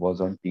emphasis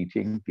was on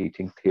teaching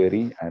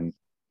theory, and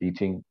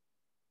teaching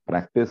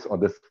practice or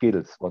the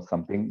skills was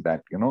something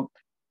that,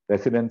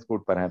 residents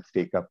would perhaps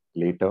take up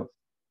later.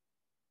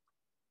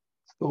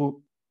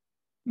 So,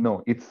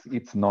 no,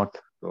 it's not,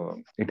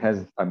 it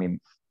has, I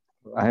mean,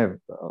 I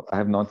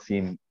have not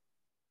seen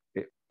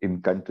in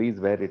countries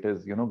where it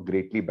is,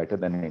 greatly better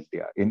than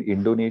India. In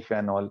Indonesia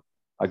and all,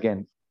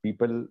 again,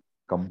 people,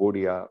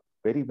 Cambodia,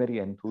 very, very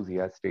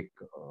enthusiastic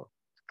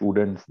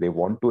students, they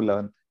want to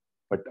learn,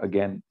 but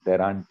again,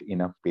 there aren't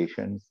enough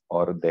patients,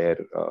 or their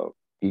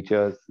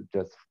teachers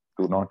just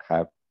do not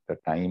have the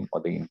time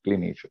or the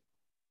inclination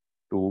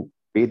to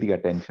pay the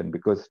attention,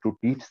 because to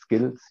teach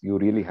skills, you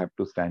really have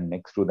to stand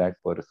next to that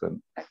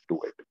person and do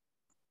it.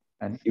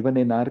 And even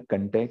in our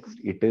context,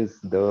 it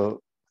is the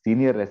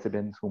senior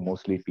residents who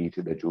mostly teach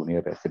the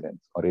junior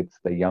residents, or it's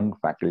the young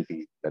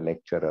faculty, the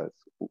lecturers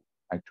who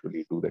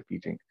actually do the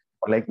teaching.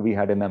 Or like we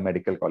had in a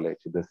medical college,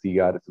 the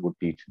CRs would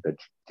teach the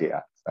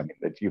JRs. I mean,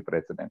 the chief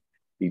resident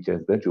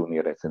teaches the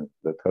junior residents,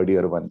 the 3rd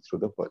year ones to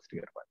the 1st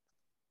year ones.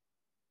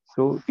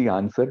 So the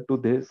answer to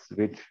this,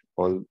 which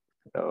all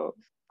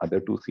other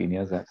 2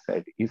 seniors have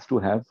said, is to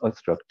have a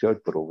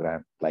structured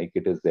program like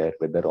it is there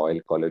with the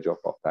Royal College of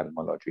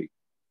Ophthalmology,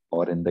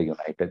 or in the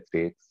United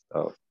States,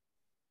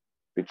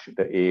 which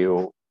the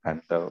AO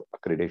and the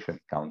Accreditation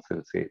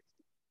Council says.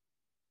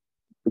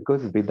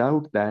 Because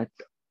without that,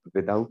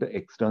 without the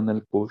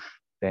external push,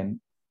 then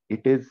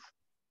it is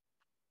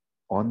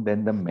on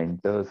then the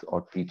mentors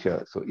or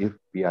teachers. So if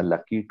we are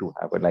lucky to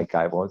have, like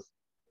I was,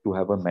 to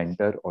have a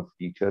mentor or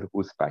teacher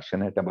who's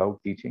passionate about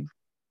teaching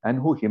and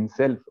who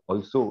himself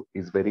also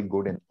is very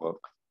good in work,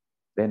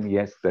 then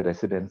yes, the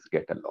residents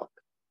get a lot.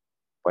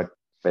 But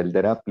well,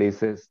 there are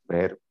places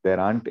where there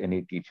aren't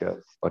any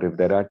teachers, or if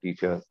there are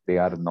teachers, they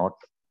are not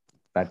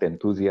that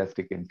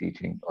enthusiastic in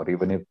teaching, or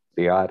even if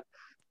they are,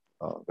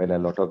 well, a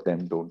lot of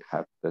them don't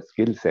have the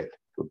skill set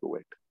to do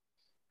it.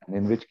 And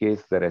in which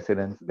case, the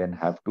residents then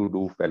have to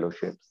do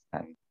fellowships.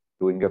 And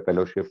doing a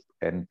fellowship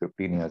 10,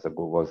 15 years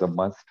ago was a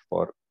must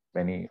for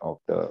many of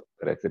the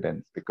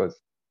residents, because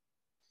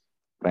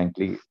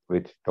frankly,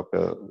 which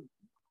Dr.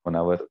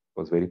 Honavar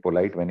was very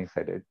polite when he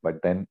said it,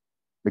 but then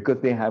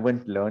because they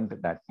haven't learned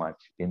that much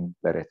in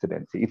the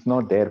residency, it's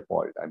not their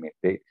fault. I mean,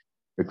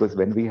 because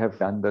when we have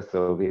done the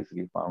surveys,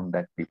 we found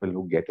that people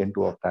who get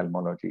into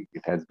ophthalmology,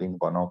 it has been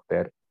one of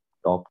their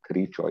top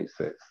 3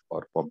 choices,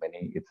 or for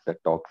many, it's the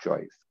top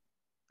choice.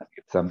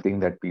 It's something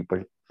that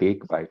people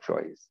take by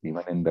choice.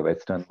 Even in the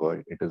Western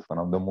world, it is one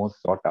of the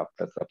most sought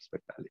after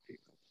subspecialties.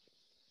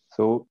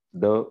 So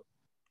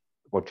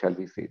what shall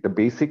we say? The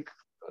basic,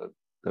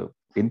 the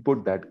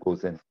input that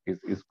goes in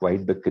is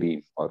quite the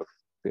cream, or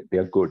they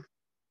are good.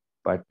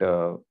 But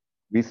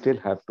we still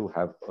have to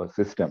have a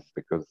system,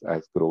 because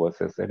as Grover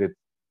has said, it's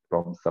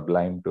from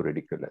sublime to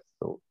ridiculous.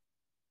 So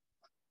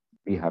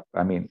we have,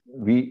 I mean,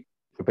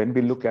 when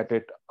we look at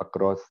it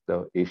across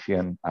the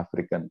Asian,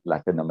 African,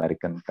 Latin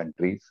American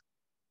countries,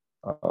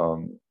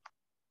 well,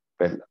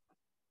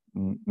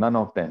 none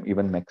of them,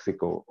 even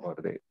Mexico, or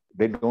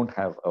they don't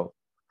have a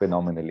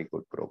phenomenally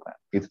good program.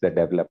 It's the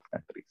developed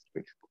countries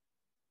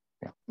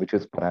which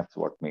is perhaps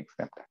what makes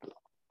them develop.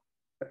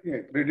 Yeah,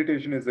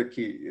 accreditation is the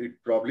key. It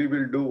probably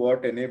will do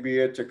what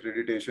NABH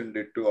accreditation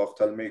did to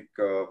ophthalmic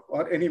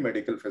or any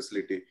medical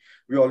facility.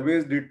 We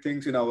always did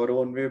things in our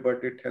own way,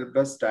 but it helped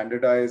us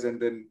standardize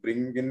and then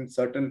bring in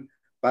certain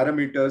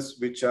parameters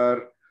which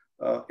are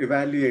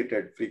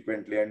evaluated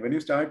frequently. And when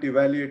you start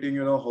evaluating,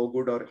 you know how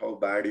good or how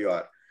bad you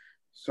are.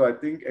 So I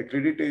think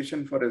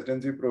accreditation for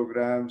residency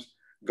programs,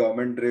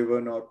 government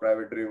driven or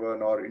private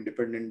driven or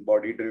independent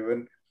body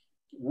driven,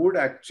 would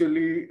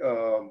actually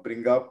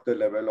bring up the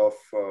level of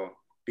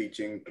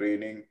teaching,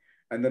 training,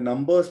 and the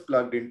numbers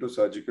plugged into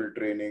surgical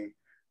training.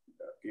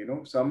 You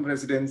know, some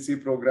residency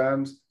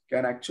programs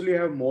can actually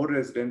have more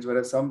residents,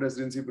 whereas some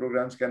residency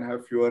programs can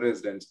have fewer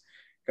residents.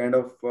 Kind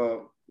of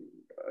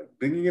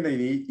bringing in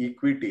an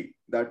equity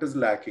that is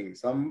lacking.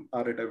 Some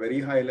are at a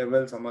very high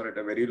level, some are at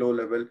a very low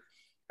level,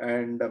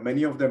 and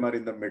many of them are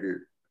in the middle.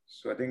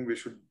 So I think we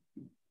should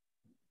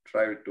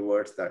try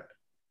towards that.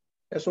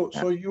 Yeah,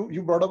 so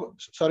you brought up,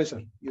 sorry,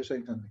 sir, you're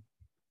saying something.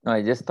 No,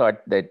 I just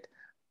thought that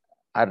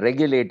our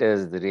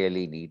regulators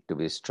really need to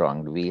be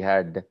strong. We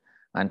had,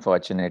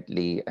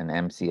 unfortunately, an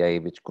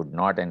MCI which could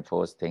not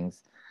enforce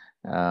things.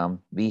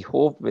 We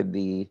hope with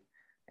the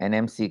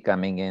NMC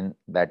coming in,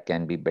 that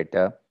can be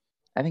better.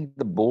 I think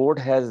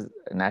the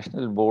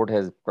national board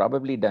has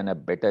probably done a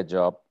better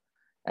job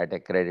at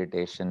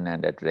accreditation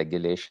and at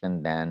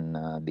regulation than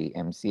the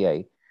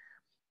MCI.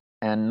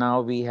 And now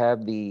we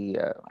have the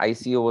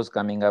ICOs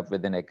coming up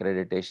with an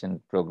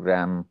accreditation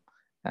program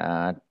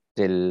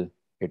till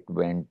it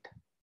went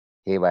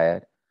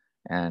haywire.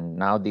 And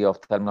now the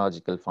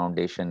Ophthalmological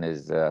Foundation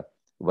is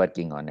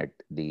working on it,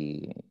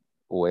 the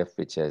OF,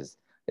 which has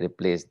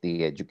replaced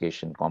the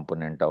education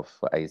component of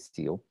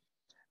ICO.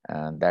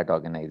 That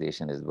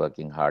organization is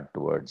working hard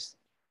towards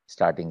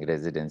starting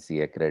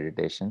residency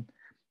accreditation.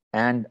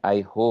 And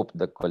I hope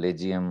the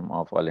Collegium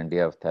of All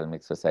India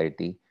Ophthalmic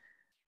Society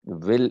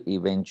will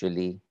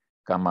eventually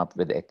come up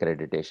with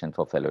accreditation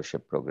for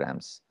fellowship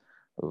programs,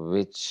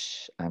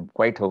 which I'm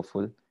quite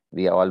hopeful.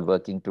 We are all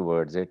working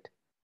towards it,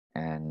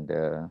 and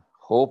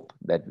hope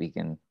that we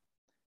can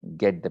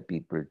get the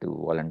people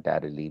to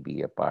voluntarily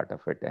be a part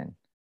of it and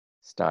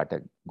start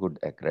a good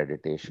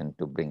accreditation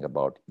to bring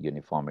about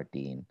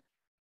uniformity in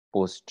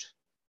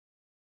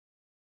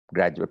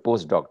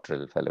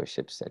postdoctoral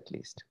fellowships at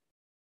least.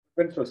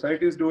 When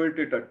societies do it,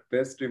 it at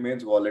best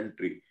remains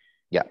voluntary.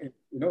 Yeah.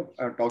 You know,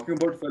 talking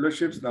about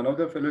fellowships, none of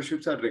the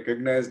fellowships are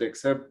recognized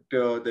except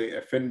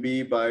the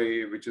FNB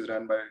which is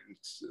run by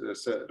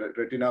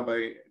Retina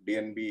by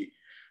DNB.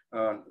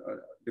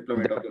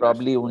 There are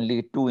probably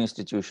only 2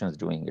 institutions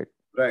doing it.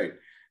 Right.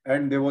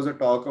 And there was a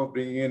talk of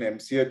bringing in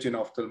MCH in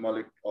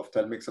ophthalmic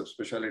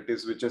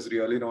subspecialties, which has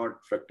really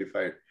not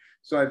fructified.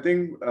 So I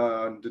think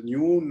the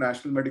new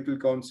National Medical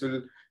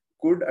Council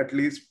could at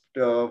least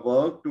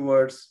work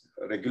towards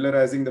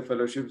regularizing the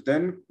fellowships,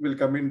 then will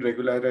come in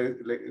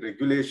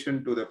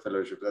regulation to the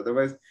fellowships.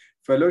 Otherwise,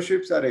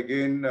 fellowships are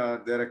again,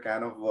 they're a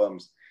can of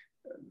worms.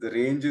 The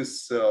range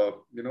is,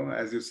 you know,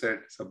 as you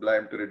said,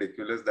 sublime to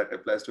ridiculous. That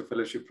applies to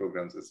fellowship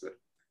programs as well.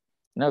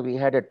 Now, we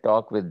had a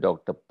talk with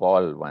Dr.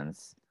 Paul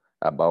once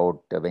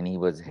about when he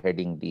was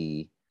heading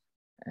the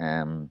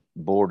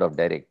board of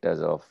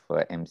directors of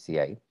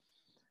MCI.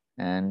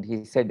 And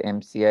he said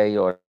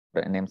MCI or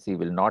NMC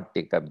will not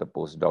take up the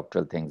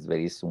postdoctoral things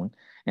very soon.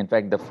 In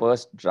fact, the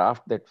first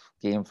draft that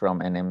came from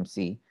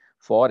NMC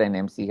for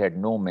NMC had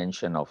no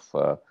mention of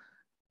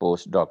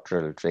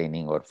postdoctoral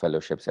training or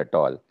fellowships at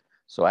all.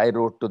 So I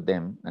wrote to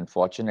them, and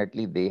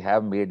fortunately, they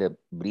have made a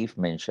brief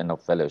mention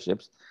of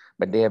fellowships,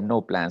 but they have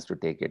no plans to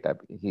take it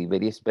up. He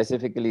very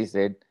specifically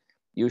said,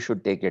 you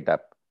should take it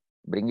up,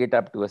 bring it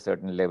up to a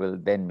certain level,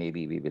 then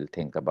maybe we will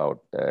think about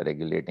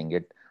regulating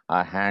it.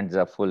 Our hands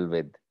are full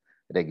with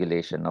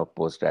regulation of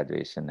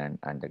post-graduation and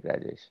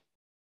undergraduation.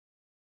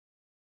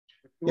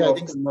 Yeah,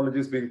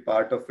 ophthalmologists being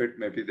part of it,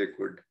 maybe they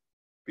could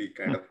be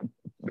kind of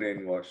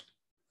brainwashed.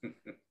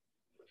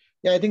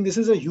 Yeah, I think this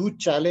is a huge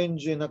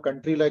challenge in a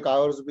country like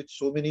ours with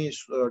so many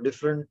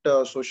different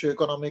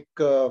socioeconomic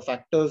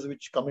factors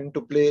which come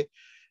into play.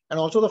 And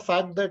also the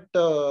fact that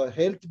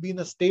health being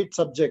a state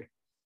subject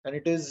and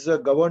it is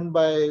governed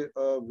by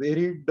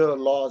varied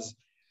laws.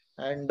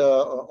 And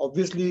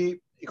obviously,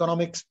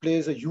 economics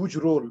plays a huge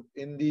role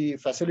in the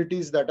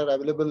facilities that are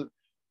available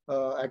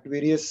at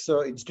various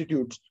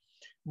institutes.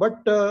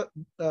 But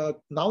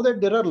now that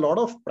there are a lot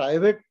of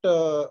private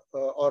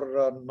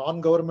or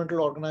non-governmental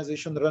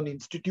organization run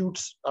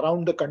institutes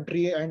around the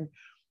country and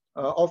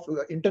of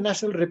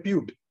international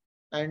repute,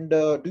 and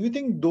do you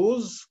think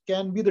those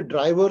can be the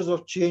drivers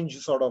of change,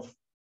 sort of?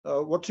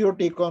 What's your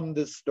take on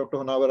this, Dr.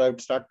 Honawar? I would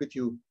start with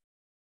you.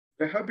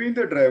 They have been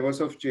the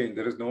drivers of change.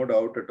 There is no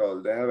doubt at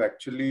all. They have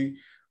actually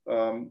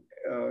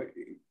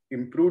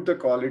improved the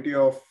quality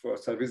of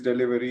service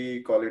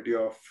delivery, quality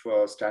of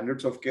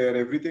standards of care.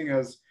 Everything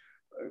has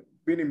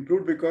been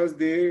improved because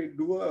they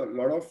do a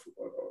lot of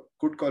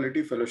good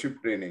quality fellowship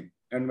training.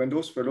 And when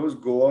those fellows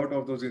go out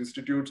of those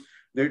institutes,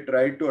 they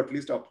try to at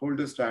least uphold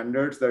the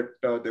standards that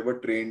they were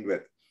trained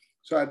with.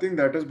 So I think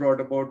that has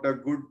brought about a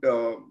good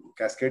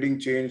cascading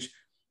change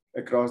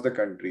across the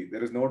country.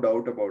 There is no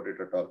doubt about it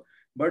at all.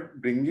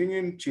 But bringing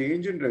in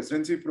change in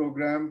residency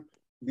program,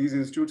 these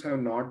institutes have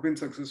not been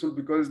successful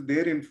because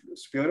their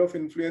sphere of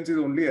influence is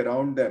only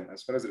around them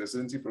as far as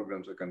residency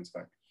programs are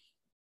concerned.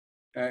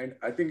 And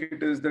I think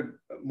it is that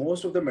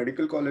most of the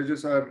medical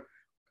colleges are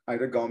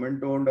either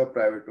government owned or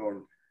private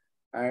owned.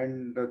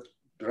 And the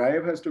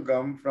drive has to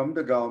come from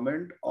the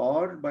government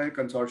or by a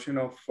consortium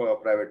of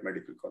private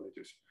medical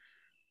colleges.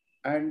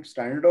 And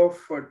standard of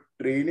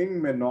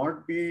training may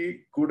not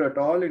be good at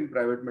all in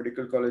private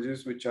medical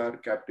colleges, which are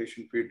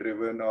capitation fee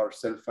driven or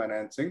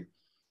self-financing.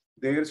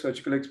 Their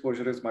surgical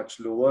exposure is much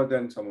lower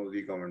than some of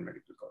the government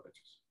medical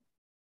colleges.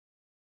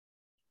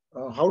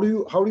 How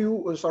do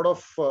you sort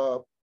of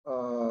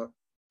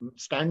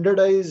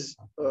standardize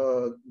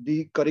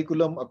the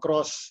curriculum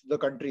across the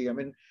country? I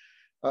mean,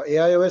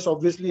 AIOS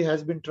obviously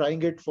has been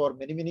trying it for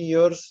many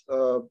years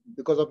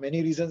because of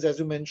many reasons. As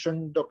you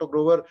mentioned, Dr.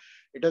 Grover,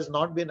 it has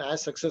not been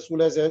as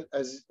successful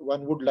as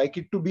one would like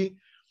it to be.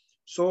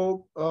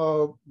 So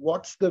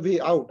what's the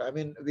way out? I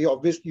mean, you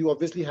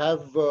obviously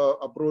have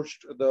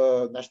approached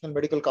the National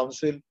Medical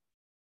Council.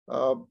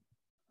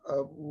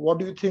 What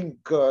do you think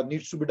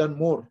needs to be done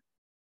more?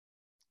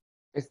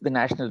 It's the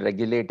national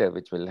regulator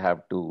which will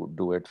have to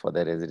do it for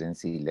the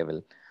residency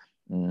level.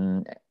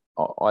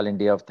 All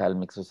India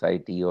Ophthalmic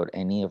Society or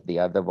any of the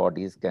other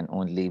bodies can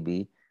only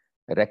be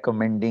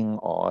recommending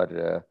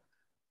or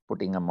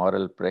putting a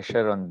moral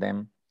pressure on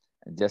them,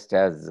 just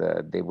as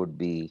they would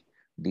be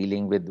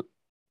dealing with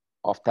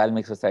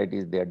ophthalmic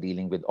societies, they are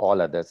dealing with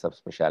all other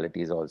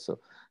subspecialties also.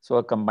 So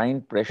a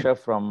combined pressure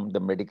from the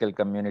medical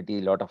community,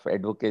 a lot of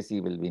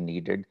advocacy will be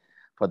needed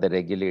for the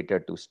regulator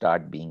to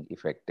start being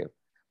effective.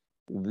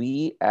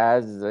 We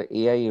as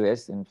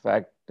AIOS, in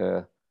fact,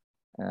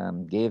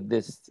 gave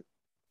this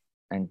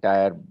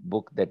entire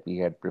book that we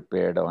had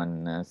prepared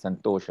on,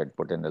 Santosh had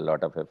put in a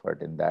lot of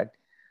effort in that.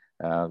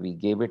 We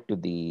gave it to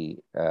the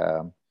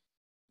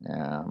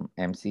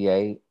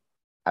MCI.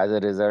 As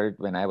a result,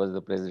 when I was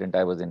the president,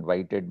 I was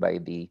invited by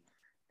the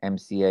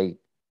MCI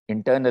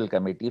internal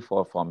committee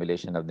for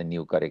formulation of the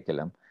new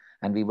curriculum.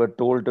 And we were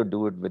told to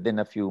do it within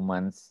a few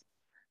months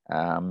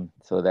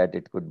so that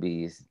it could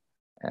be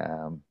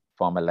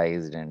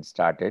formalized and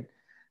started.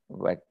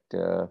 But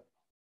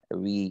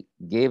we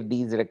gave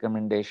these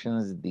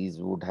recommendations. These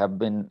would have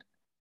been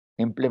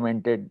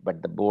implemented,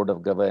 but the Board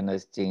of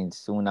Governors changed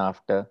soon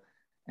after.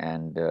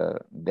 And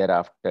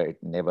thereafter, it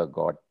never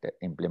got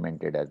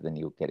implemented as the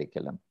new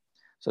curriculum.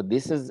 So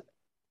this is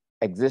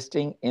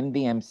existing in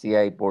the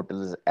MCI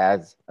portals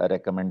as a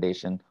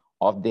recommendation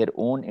of their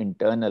own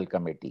internal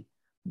committee,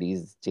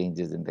 these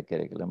changes in the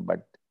curriculum,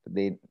 but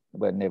they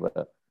were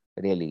never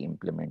really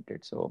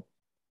implemented. So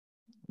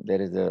there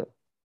is a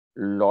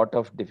lot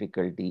of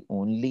difficulty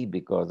only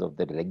because of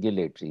the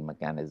regulatory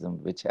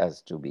mechanism, which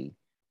has to be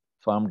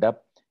firmed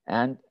up.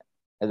 And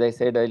as I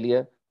said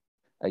earlier,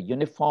 a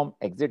uniform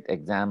exit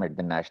exam at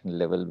the national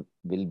level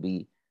will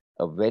be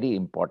a very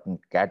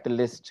important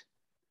catalyst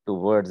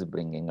towards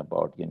bringing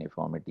about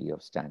uniformity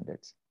of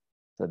standards.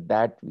 So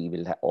that we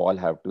will all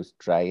have to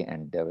try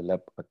and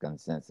develop a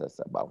consensus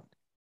about.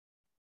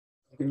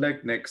 Something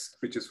like NEXT,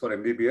 which is for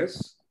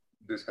MBBS?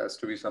 this has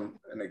to be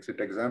an exit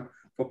exam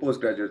for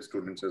postgraduate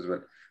students as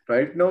well.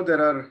 Right now,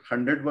 there are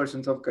 100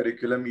 versions of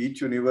curriculum.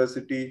 Each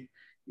university,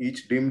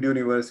 each deemed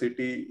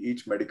university,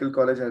 each medical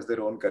college has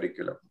their own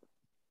curriculum.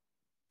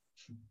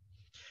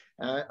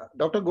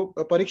 Dr.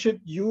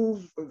 Parikshit,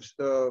 you've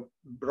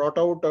brought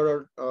out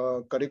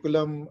a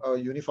curriculum, a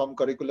uniform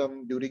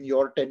curriculum during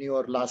your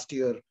tenure last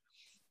year.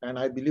 And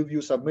I believe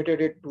you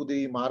submitted it to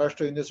the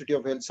Maharashtra University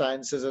of Health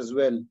Sciences as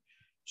well.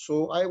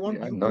 So I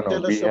want you to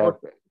tell us about...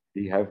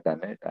 We have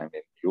done it. I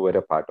mean, you were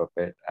a part of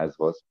it, as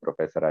was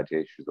Professor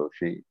Rajesh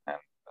Joshi and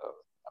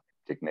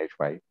Jignesh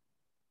Bhai.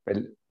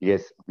 Well,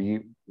 yes, we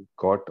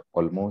got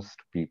almost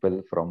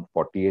people from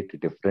 48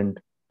 different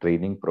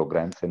training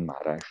programs in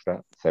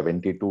Maharashtra,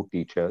 72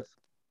 teachers,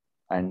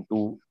 and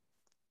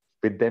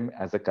with them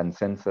as a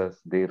consensus,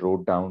 they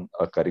wrote down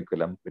a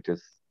curriculum which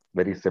is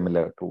very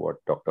similar to what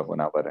Dr.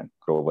 Honavar and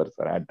Grover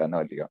sir had done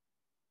earlier.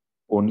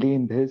 Only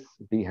in this,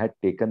 we had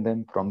taken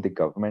them from the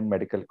government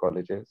medical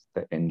colleges,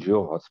 the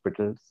NGO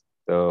hospitals,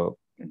 the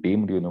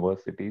deemed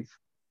universities,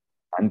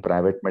 and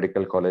private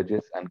medical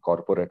colleges and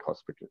corporate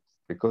hospitals.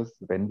 Because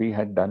when we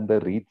had done the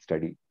READ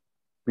study,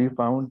 we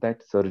found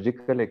that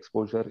surgical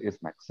exposure is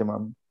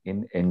maximum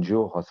in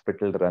NGO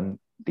hospital-run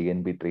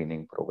DNB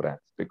training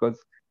programs because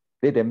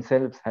they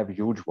themselves have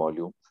huge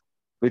volumes,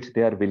 which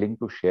they are willing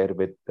to share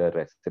with the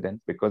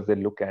residents because they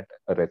look at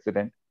a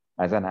resident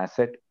as an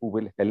asset who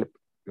will help,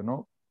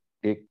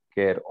 take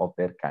care of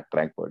their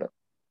cataract burden.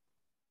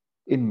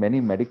 In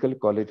many medical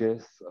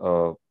colleges,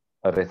 a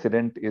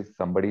resident is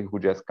somebody who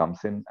just comes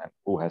in and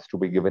who has to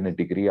be given a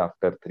degree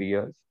after 3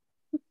 years.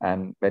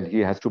 And well, he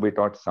has to be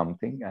taught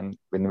something, and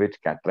in which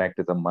cataract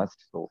is a must.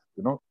 So,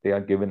 they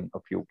are given a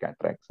few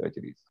cataract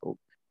surgeries. So,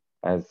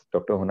 as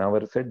Dr.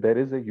 Hunavar said, there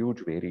is a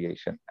huge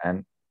variation.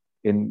 And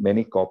in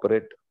many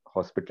corporate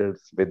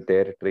hospitals with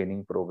their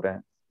training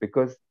programs,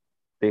 because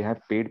they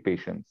have paid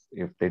patients,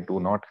 if they do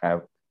not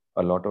have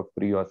a lot of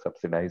free or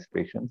subsidized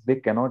patients, they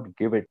cannot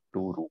give it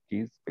to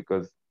rookies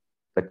because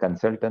the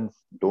consultants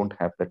don't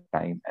have the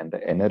time and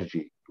the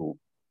energy to,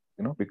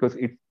 because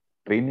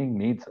training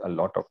needs a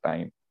lot of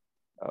time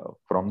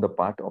from the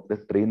part of the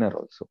trainer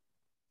also.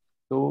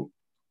 So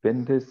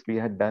when we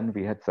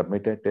had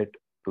submitted it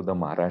to the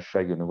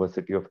Maharashtra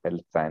University of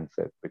Health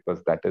Sciences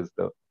because that is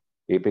the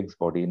apex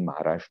body in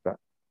Maharashtra.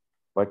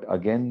 But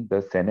again,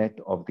 the Senate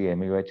of the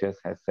MUHS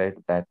has said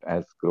that,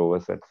 as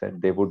Grover had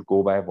said, they would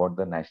go by what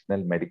the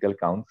National Medical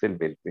Council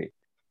will say,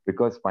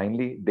 because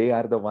finally they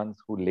are the ones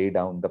who lay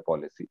down the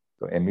policy.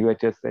 So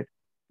MUHS said,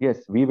 yes,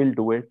 we will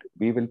do it.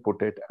 We will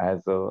put it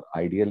as an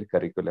ideal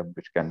curriculum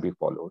which can be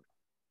followed.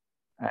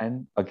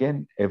 And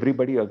again,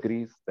 everybody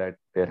agrees that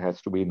there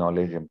has to be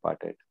knowledge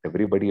imparted.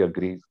 Everybody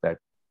agrees that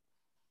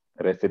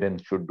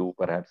residents should do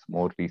perhaps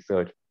more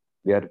research.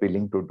 They are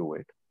willing to do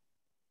it.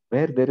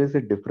 Where there is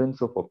a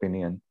difference of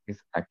opinion is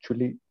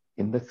actually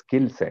in the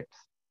skill sets.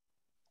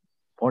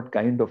 What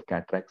kind of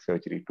cataract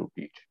surgery to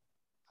teach?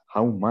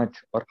 How much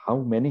or how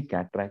many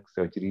cataract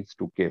surgeries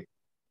to give?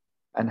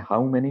 And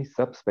how many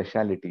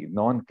subspecialty,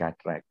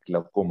 non-cataract,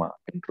 glaucoma,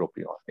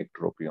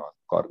 ectropion,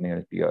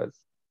 corneal tears,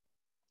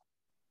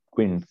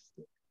 squints?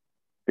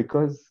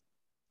 Because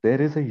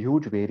there is a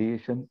huge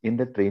variation in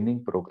the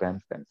training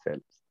programs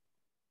themselves.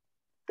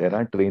 There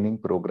are training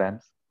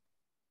programs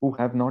who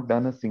have not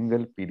done a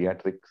single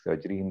pediatric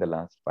surgery in the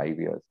last 5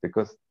 years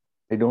because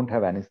they don't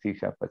have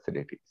anesthesia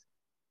facilities.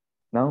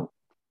 Now,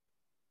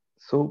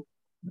 so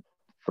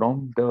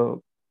from the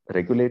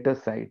regulator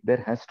side,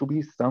 there has to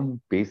be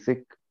some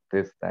basic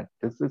that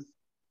this is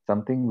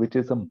something which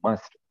is a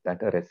must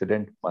that a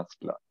resident must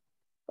learn.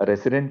 A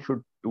resident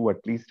should do at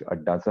least a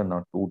dozen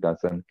or 2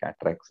 dozen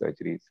cataract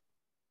surgeries.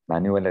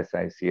 Manual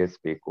SICS,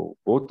 PACO,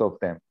 both of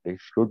them, they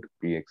should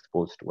be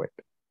exposed to it.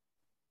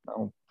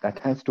 Now, that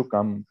has to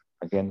come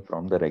again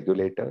from the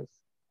regulators,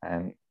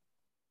 and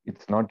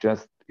it's not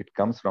just it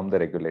comes from the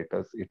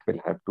regulators, it will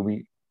have to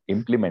be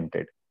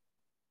implemented,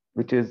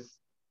 which is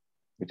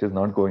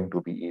not going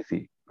to be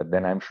easy, but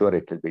then I'm sure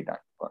it will be done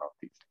one of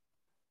these days.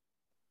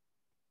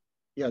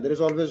 Yeah, there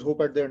is always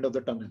hope at the end of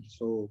the tunnel.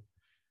 So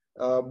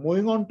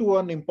moving on to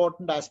an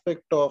important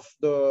aspect of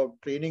the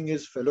training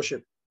is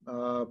fellowship.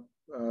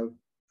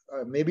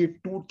 Maybe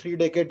 2-3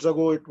 decades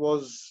ago, it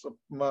was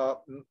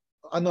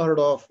unheard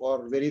of,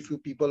 or very few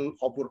people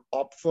would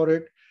opt for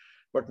it.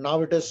 But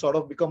now it has sort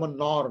of become a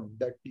norm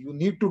that you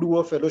need to do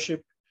a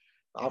fellowship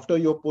after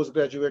your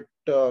postgraduate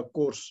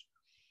course.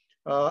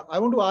 I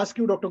want to ask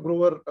you, Dr.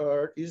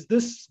 Grover, is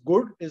this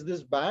good? Is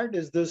this bad?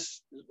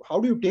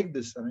 How do you take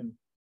this? I mean,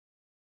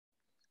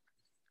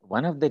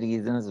 one of the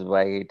reasons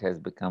why it has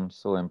become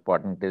so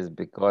important is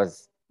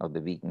because of the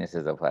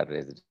weaknesses of our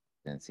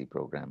residency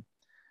program.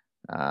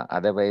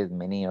 Otherwise,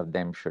 many of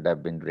them should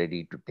have been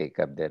ready to take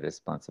up their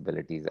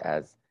responsibilities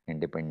as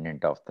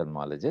independent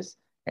ophthalmologists,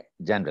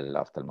 general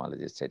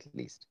ophthalmologists at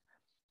least.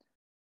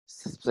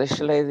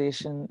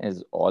 Specialization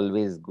is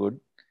always good,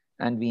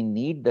 and we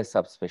need the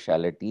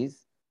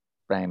subspecialties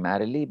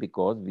primarily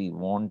because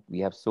we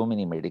have so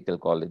many medical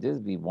colleges.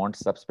 We want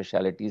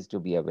subspecialties to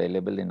be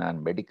available in our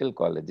medical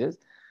colleges,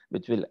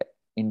 which will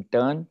in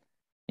turn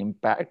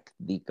impact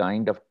the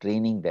kind of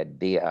training that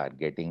they are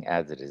getting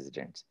as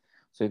residents.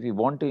 So if we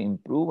want to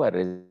improve our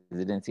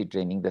residency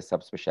training, the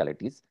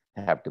subspecialties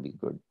have to be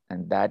good.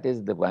 And that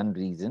is the one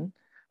reason.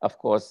 Of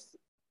course,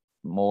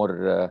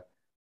 more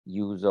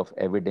use of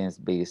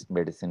evidence-based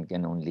medicine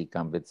can only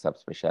come with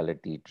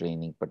subspecialty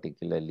training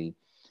particularly,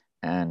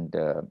 and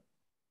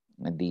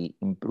the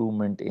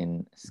improvement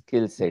in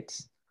skill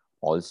sets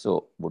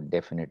also would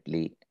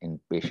definitely in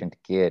patient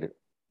care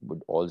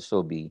would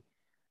also be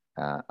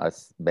a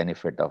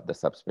benefit of the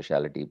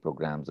subspecialty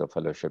programs or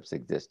fellowships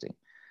existing.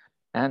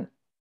 And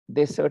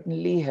they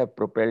certainly have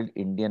propelled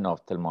Indian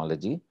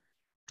ophthalmology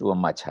to a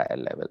much higher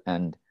level.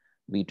 And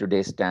we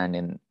today stand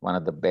in one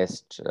of the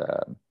best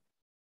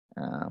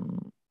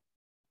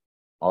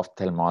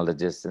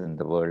ophthalmologists in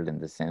the world, in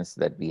the sense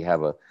that we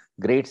have a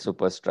great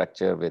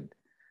superstructure with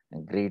a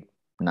great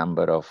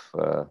number of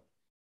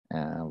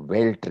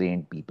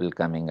well-trained people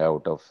coming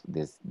out of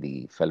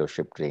the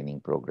fellowship training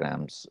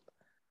programs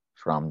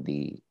from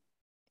the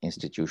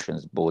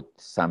institutions, both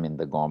some in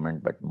the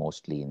government, but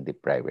mostly in the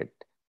private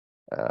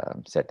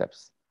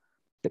setups.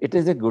 It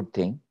is a good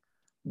thing,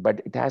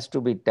 but it has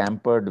to be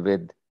tempered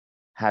with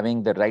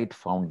having the right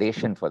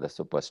foundation for the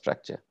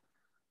superstructure.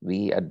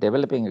 We are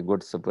developing a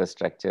good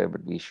superstructure,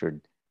 but we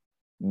should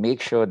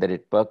make sure that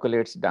it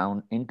percolates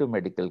down into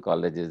medical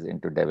colleges,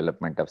 into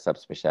development of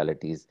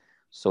subspecialties,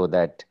 so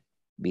that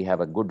we have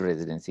a good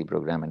residency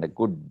program and a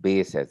good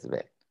base as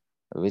well,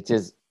 which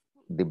is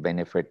the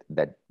benefit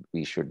that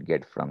we should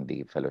get from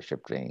the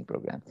fellowship training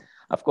program.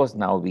 Of course,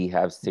 now we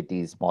have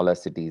cities, smaller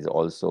cities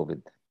also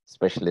with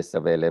specialists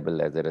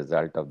available as a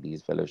result of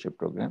these fellowship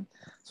programs.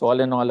 So all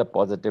in all, a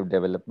positive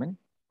development.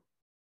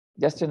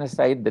 Just an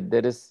aside that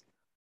there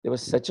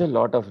was such a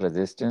lot of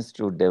resistance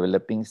to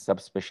developing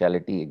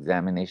subspecialty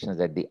examinations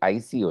at the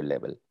ICO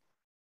level,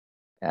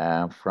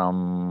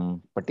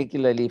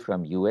 particularly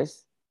from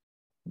US,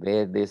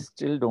 where they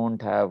still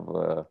don't have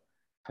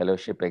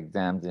fellowship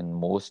exams in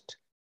most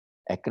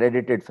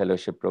accredited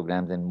fellowship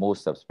programs in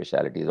most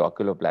subspecialties.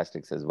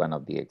 Oculoplastics is one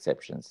of the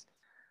exceptions,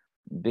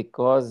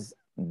 because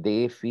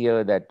they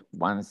fear that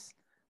once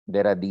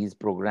there are these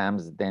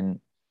programs, then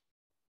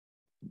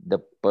the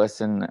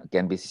person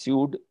can be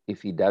sued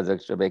if he does a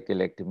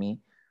trabeculectomy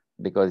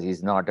because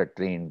he's not a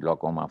trained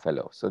glaucoma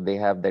fellow. So they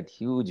have that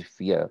huge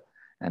fear,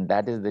 and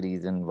that is the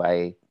reason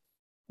why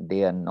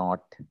they are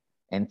not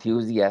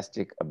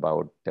enthusiastic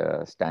about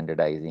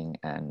standardizing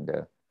and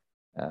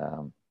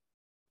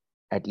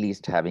at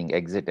least having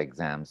exit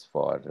exams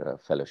for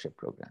fellowship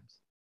programs.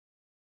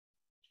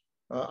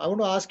 I want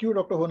to ask you,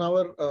 Dr.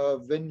 Honawar,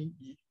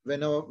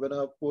 when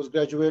a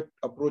postgraduate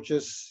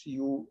approaches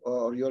you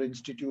or your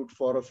institute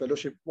for a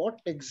fellowship,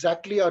 what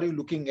exactly are you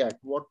looking at?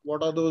 What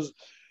are those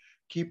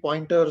key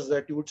pointers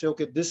that you would say,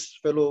 okay, this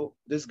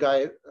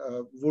guy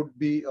would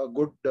be a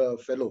good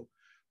fellow,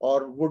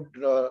 or would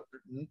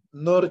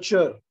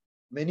nurture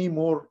many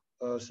more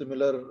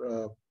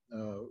similar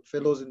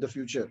fellows in the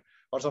future,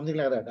 or something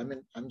like that? I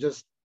mean, I'm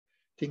just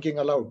thinking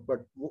aloud,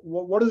 but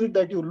what is it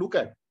that you look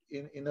at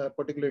in a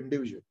particular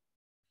individual?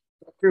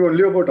 Talking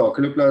only about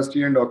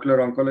oculoplasty and ocular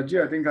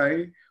oncology, I think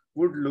I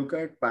would look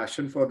at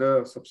passion for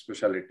the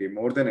subspecialty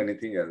more than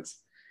anything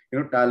else.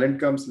 Talent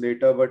comes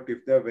later, but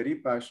if they're very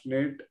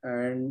passionate,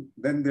 and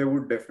then they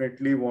would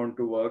definitely want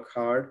to work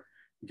hard,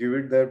 give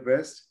it their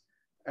best,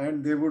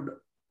 and they would,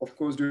 of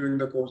course, during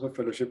the course of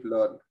fellowship,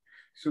 learn.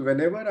 So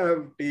whenever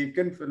I've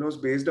taken fellows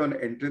based on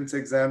entrance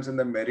exams and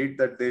the merit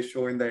that they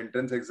show in the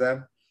entrance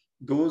exam,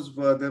 those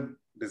were the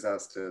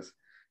disasters.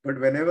 But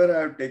whenever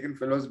I've taken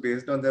fellows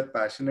based on their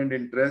passion and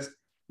interest,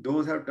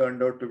 those have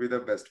turned out to be the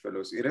best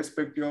fellows,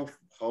 irrespective of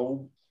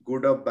how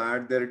good or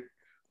bad their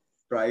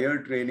prior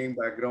training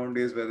background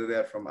is, whether they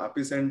are from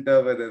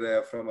Apicenter, whether they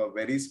are from a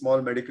very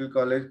small medical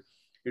college.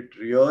 It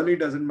really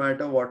doesn't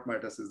matter. What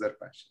matters is their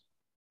passion.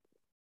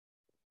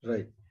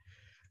 Right.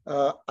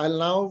 I'll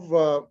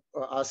now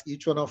ask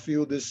each one of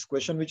you this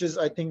question, which is,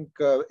 I think,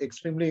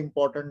 extremely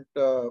important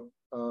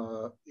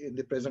in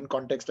the present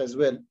context as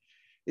well.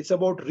 It's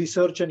about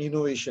research and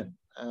innovation.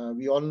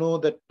 We all know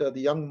that the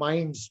young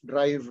minds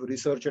drive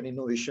research and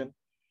innovation.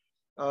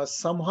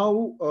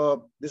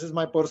 Somehow, this is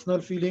my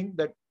personal feeling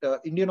that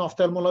Indian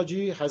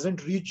ophthalmology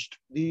hasn't reached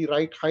the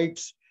right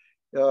heights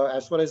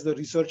as far as the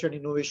research and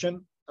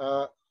innovation.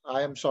 I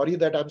am sorry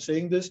that I'm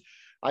saying this.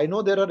 I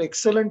know there are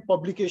excellent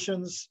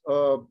publications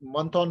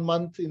month on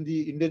month in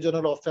the Indian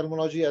Journal of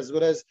Ophthalmology, as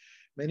well as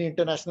many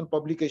international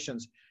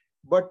publications.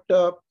 But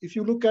if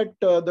you look at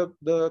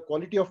the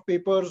quality of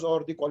papers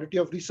or the quality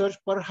of research,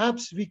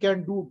 perhaps we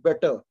can do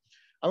better.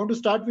 I want to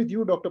start with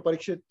you, Dr.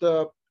 Parikshit.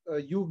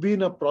 You've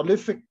been a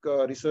prolific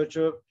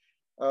researcher.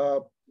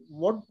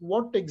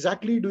 What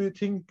exactly do you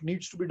think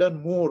needs to be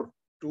done more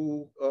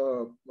to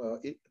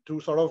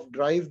sort of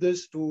drive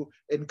this, to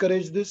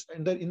encourage this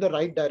in the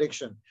right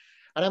direction?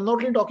 And I'm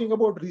not only talking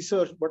about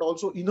research, but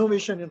also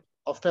innovation in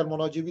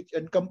ophthalmology, which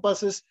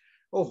encompasses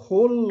a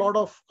whole lot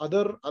of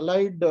other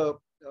allied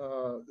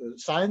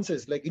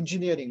sciences like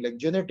engineering, like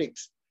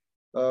genetics,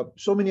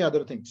 so many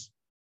other things.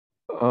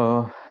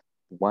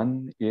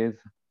 One is,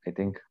 I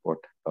think, what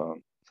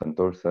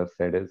Santosh sir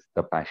said is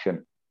the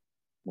passion.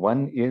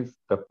 One is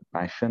the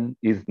passion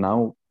is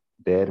now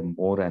there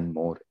more and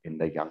more in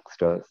the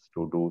youngsters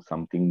to do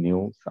something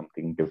new,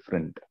 something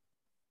different.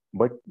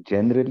 But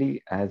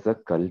generally, as a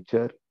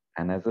culture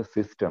and as a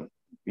system,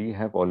 we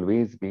have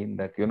always been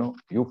that,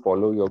 you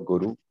follow your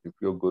guru. If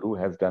your guru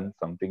has done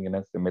something in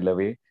a similar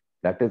way,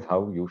 that is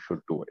how you should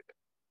do it.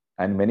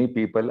 And many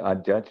people are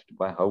judged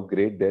by how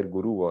great their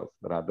guru was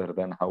rather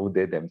than how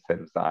they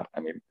themselves are. I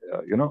mean,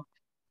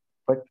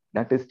 but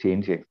that is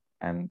changing,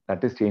 and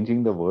that is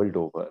changing the world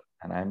over.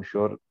 And I'm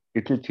sure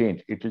it will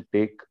change. It will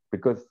take,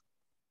 because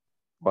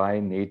by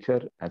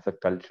nature, as a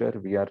culture,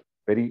 we are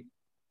very,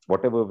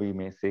 whatever we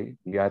may say,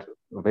 we are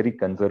a very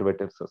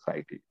conservative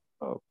society.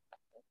 Uh,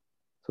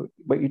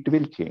 but it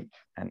will change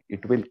and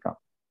it will come.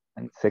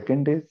 And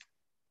second is,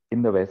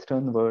 in the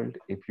Western world,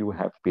 if you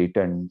have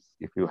patents,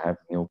 if you have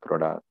new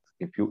products,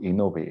 if you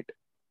innovate,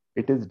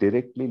 it is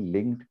directly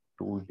linked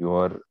to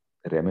your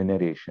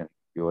remuneration,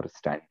 your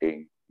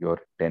standing, your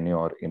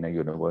tenure in a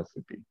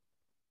university,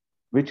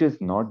 which is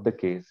not the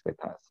case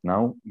with us.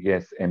 Now,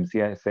 yes,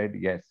 MCI said,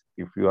 yes,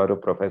 if you are a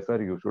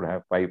professor, you should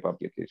have 5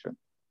 publications.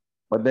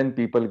 But then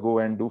people go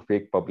and do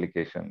fake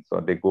publications,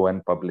 or they go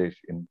and publish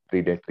in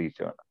predatory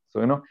journals.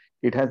 So,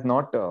 it has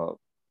not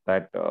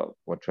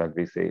what shall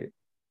we say,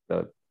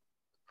 the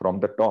from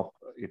the top,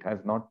 it has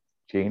not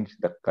changed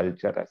the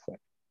culture as such.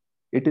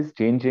 It is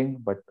changing,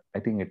 but I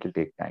think it will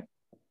take time.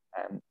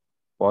 And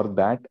for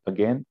that,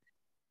 again,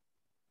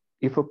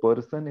 if a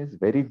person is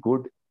very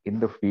good in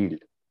the field,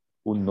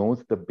 who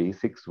knows the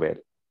basics well,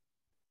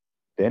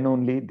 then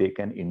only they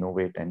can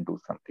innovate and do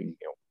something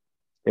new.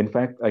 In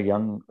fact, a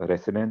young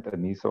resident, a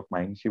niece of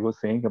mine, she was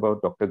saying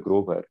about Dr.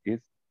 Grover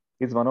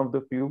is one of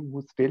the few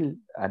who still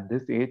at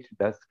this age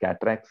does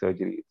cataract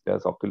surgery,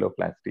 does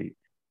oculoplasty,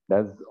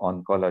 does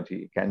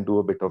oncology, can do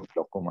a bit of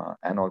glaucoma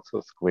and also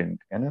squint.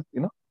 And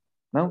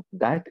now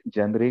that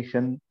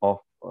generation of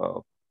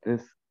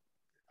this,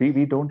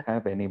 we don't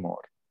have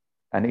anymore.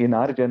 And in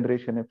our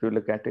generation, if you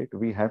look at it,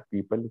 we have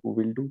people who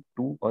will do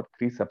 2 or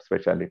 3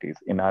 subspecialties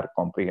in our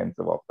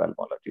comprehensive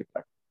ophthalmology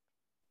practice.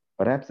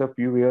 Perhaps a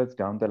few years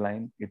down the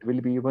line, it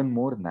will be even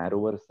more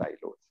narrower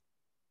silos.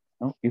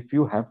 Now, if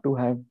you have to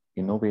have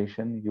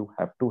innovation, you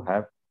have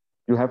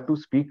to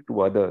speak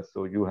to others.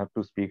 So you have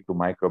to speak to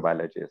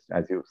microbiologists,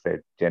 as you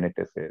said,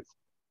 geneticists,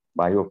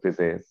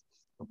 biophysicists,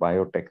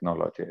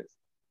 biotechnologists,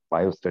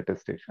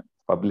 biostatisticians,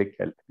 public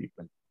health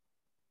people.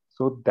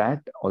 So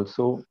that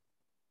also,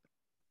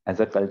 as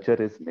a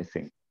culture, is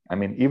missing. I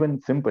mean,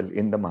 even simple,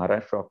 in the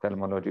Maharashtra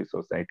Ophthalmology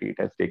Society, it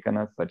has taken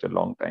us such a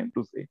long time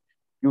to say,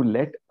 you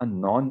let a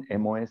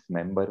non-MOS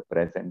member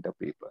present a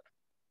paper.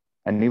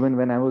 And even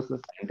when I was a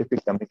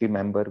scientific committee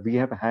member,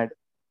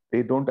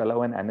 they don't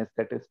allow an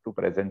anesthetist to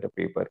present a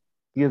paper.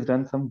 He has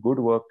done some good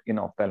work in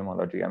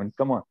ophthalmology. I mean,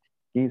 come on.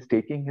 He is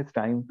taking his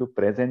time to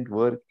present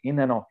work in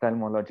an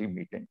ophthalmology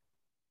meeting.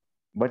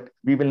 But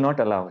we will not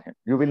allow him.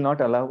 You will not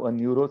allow a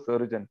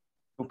neurosurgeon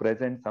to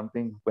present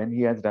something when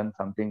he has done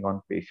something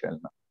on facial.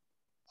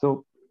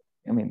 So,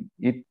 I mean,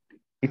 it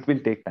will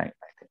take time,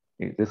 I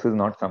think. This is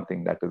not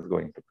something that is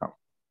going to come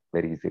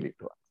very easily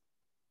to us.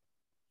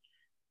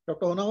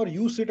 Dr. Honavar,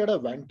 you sit at a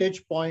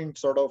vantage point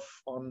sort of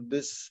on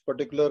this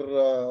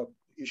particular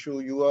issue.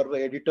 You are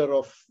the editor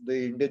of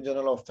the Indian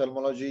Journal of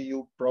Ophthalmology.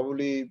 You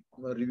probably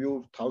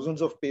review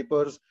thousands of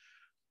papers.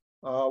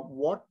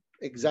 What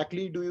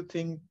exactly do you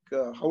think,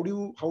 how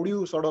do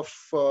you sort of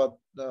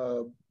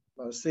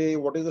say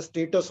what is the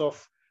status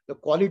of the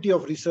quality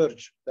of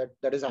research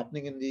that is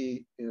happening in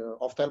the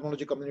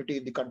ophthalmology community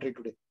in the country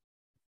today?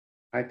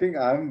 I think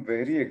I'm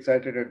very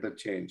excited at the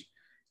change.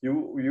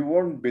 You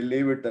won't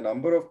believe it. The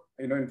number of,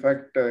 in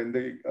fact, in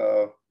the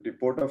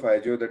report of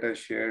IGO that I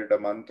shared a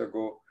month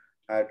ago,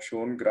 I had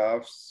shown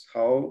graphs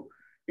how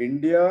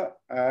India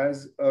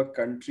as a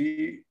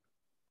country,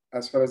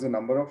 as far as the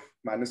number of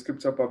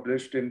manuscripts are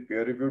published in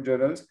peer-reviewed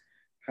journals,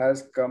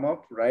 has come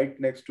up right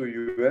next to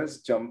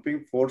US,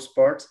 jumping 4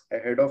 spots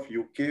ahead of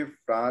UK,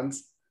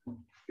 France,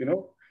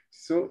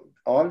 So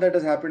all that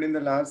has happened in the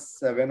last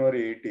 7 or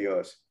 8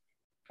 years,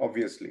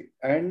 obviously.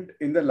 And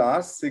in the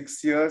last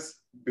 6 years,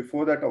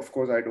 before that, of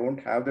course, I don't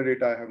have the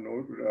data. I have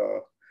no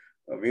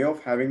way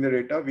of having the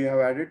data. We have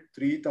added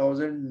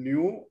 3,000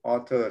 new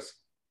authors,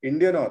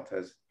 Indian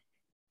authors.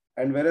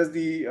 And whereas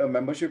the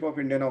membership of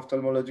Indian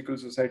Ophthalmological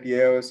Society,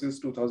 AIOS, is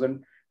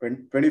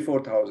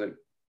 24,000,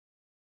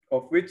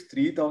 of which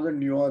 3,000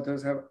 new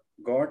authors have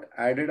got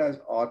added as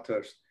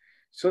authors.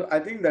 So I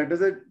think that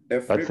is a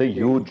definite. That's a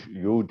huge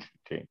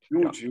change.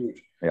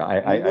 Huge. Yeah,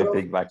 I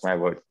take back my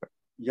words.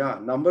 Yeah,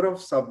 number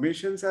of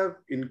submissions have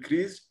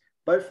increased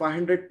by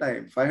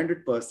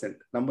 500%.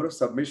 Number of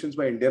submissions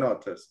by Indian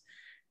authors.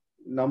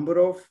 Number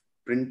of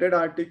printed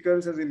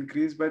articles has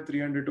increased by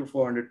 300 to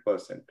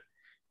 400%.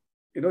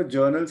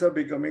 Journals are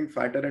becoming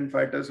fatter and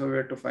fatter, so we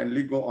had to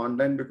finally go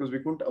online because we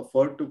couldn't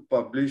afford to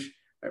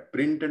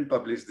print and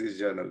publish these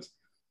journals.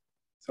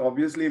 So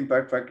obviously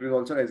impact factor is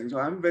also rising. So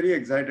I'm very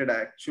excited.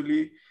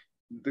 Actually,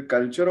 the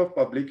culture of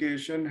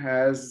publication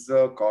has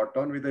caught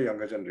on with the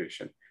younger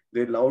generation.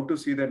 They love to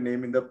see their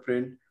name in the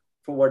print.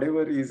 for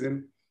whatever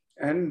reason.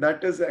 And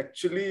that is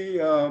actually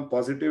a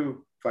positive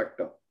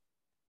factor,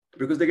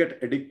 because they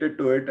get addicted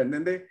to it and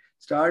then they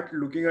start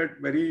looking at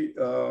very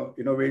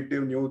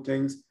innovative new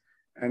things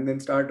and then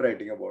start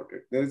writing about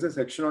it. There is a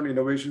section on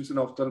innovations in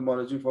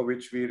ophthalmology for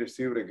which we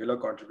receive regular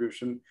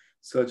contribution.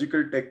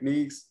 Surgical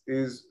techniques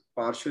is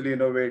partially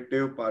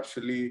innovative,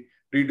 partially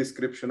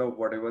re-description of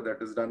whatever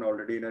that is done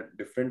already in a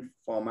different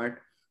format.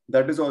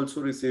 That is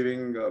also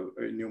receiving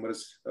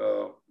numerous,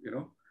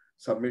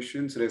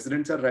 submissions.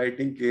 Residents are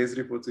writing case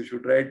reports. You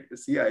should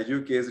see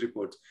IGO case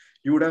reports.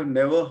 You would have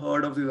never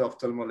heard of these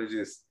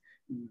ophthalmologists.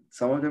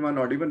 Some of them are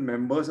not even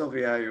members of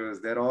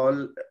AIOs. They're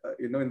all,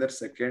 in their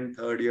second,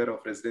 third year of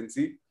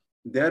residency.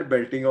 They're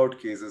belting out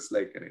cases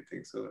like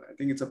anything. So I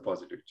think it's a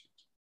positive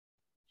change.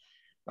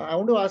 I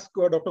want to ask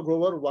Dr.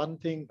 Grover one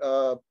thing.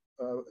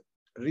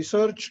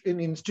 Research in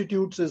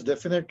institutes is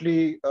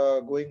definitely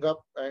going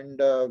up, and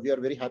we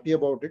are very happy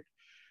about it.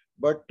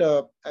 But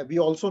we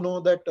also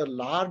know that a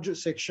large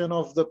section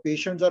of the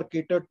patients are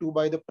catered to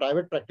by the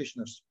private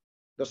practitioners,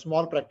 the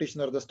small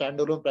practitioners, the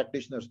standalone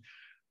practitioners.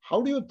 How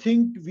do you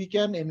think we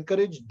can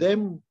encourage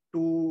them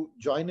to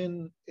join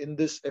in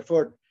this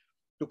effort,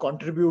 to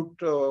contribute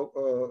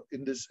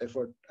in this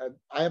effort?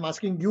 I am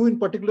asking you in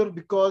particular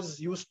because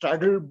you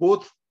straddle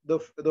both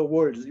the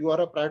worlds. You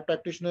are a private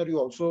practitioner. You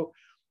also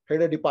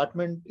head a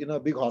department in a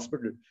big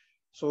hospital.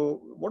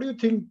 So what do you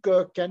think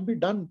can be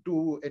done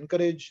to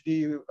encourage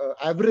the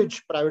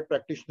average private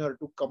practitioner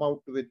to come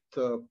out with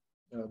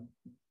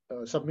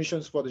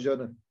submissions for the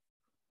journal?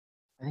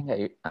 I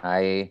think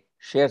I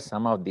share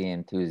some of the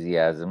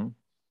enthusiasm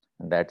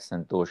that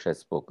Santosh has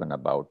spoken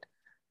about.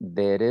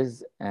 There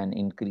is an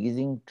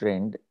increasing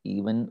trend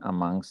even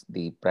amongst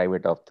the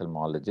private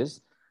ophthalmologists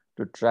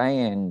to try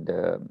and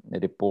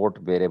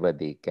report wherever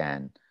they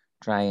can,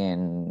 try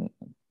and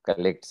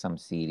collect some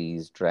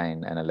series, try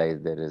and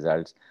analyze the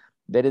results.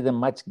 There is a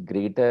much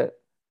greater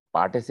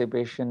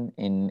participation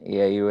in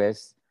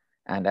AIOS,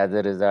 and as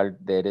a result,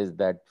 there is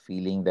that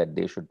feeling that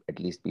they should at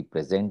least be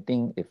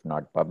presenting, if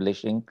not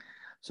publishing.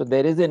 So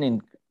there is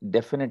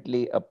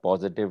definitely a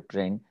positive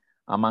trend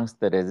amongst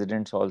the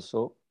residents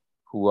also,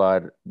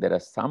 there are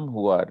some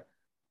who are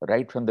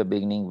right from the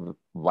beginning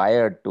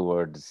wired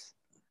towards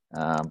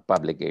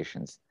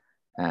publications.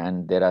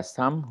 And there are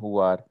some who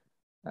are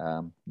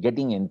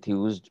getting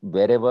enthused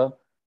wherever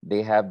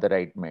they have the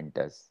right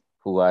mentors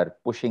who are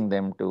pushing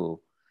them to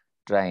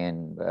try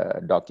and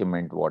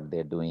document what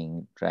they're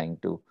doing, trying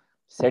to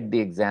set the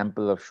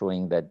example of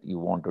showing that you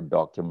want to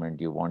document,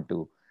 you want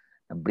to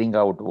bring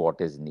out what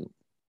is new.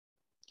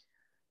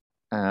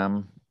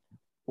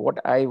 What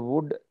I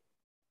would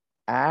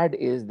add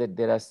is that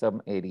there are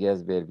some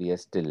areas where we are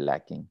still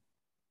lacking.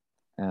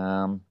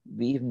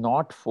 We've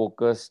not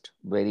focused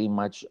very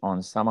much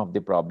on some of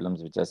the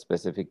problems which are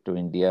specific to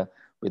India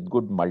with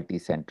good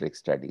multi-centric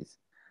studies.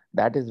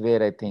 That is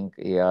where I think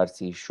ARC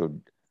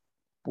should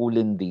pull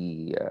in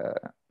the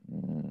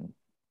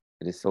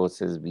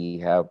resources we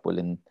have, pull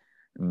in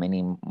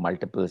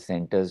multiple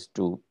centers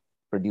to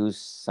produce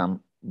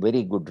some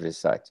very good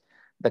research.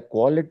 The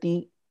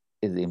quality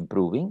is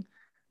improving,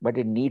 but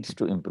it needs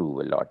to improve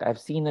a lot. I've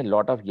seen a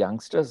lot of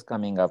youngsters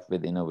coming up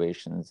with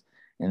innovations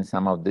in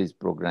some of these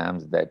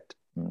programs that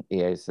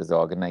AIS has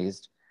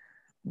organized,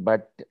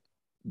 but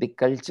the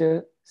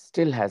culture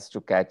still has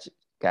to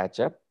catch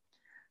up.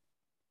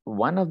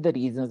 One of the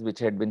reasons which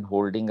had been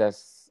holding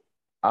us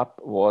up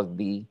was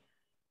the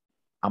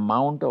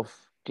amount of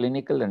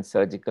clinical and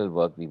surgical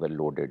work we were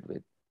loaded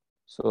with.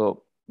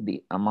 So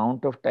the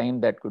amount of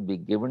time that could be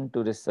given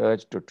to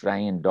research to try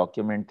and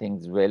document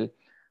things well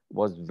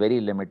was very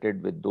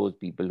limited with those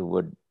people who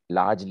were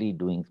largely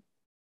doing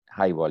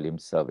high volume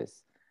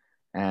service.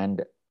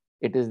 And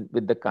it is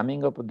with the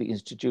coming up of the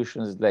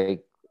institutions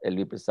like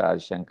LV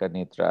Prasad, Shankar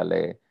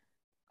Nethralaya,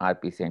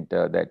 RP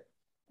Center that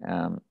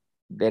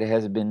there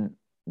has been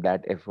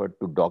that effort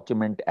to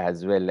document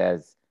as well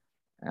as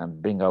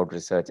bring out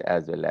research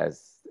as well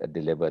as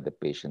deliver the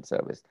patient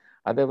service.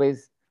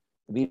 Otherwise,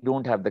 we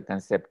don't have the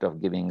concept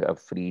of giving a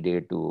free day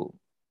to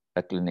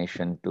a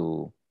clinician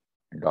to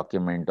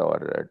document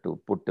or to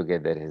put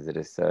together his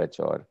research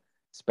or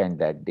spend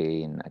that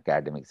day in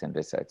academics and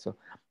research. So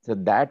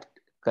that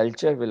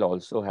culture will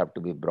also have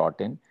to be brought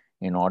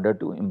in order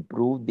to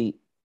improve the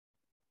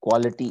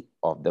quality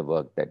of the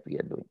work that we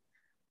are doing.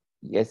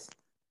 Yes,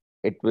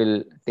 it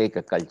will take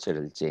a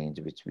cultural change,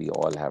 which we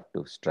all have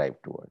to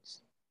strive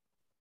towards.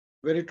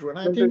 Very true. And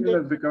I think it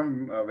has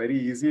become very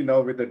easy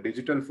now with the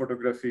digital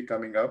photography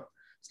coming up.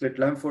 Slit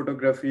lamp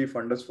photography,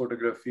 fundus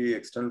photography,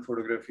 external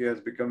photography has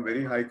become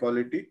very high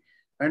quality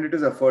and it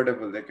is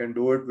affordable. They can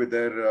do it with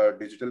their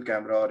digital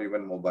camera or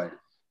even mobile.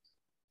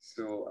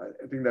 So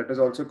I think that has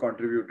also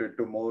contributed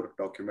to more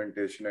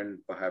documentation and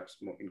perhaps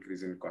more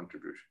increase in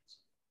contributions.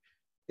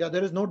 Yeah,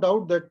 there is no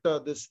doubt that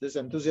this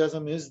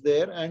enthusiasm is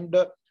there. And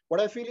what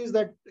I feel is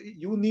that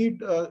you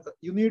need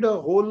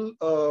a whole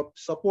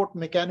support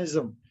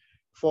mechanism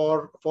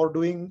for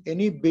doing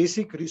any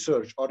basic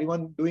research or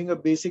even doing a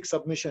basic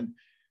submission.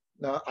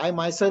 I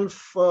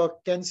myself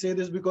can say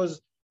this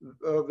because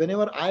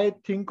whenever I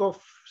think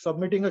of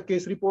submitting a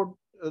case report,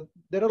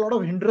 there are a lot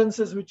of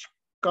hindrances which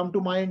come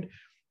to mind.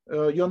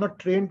 You're not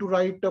trained to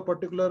write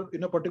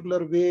in a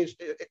particular way,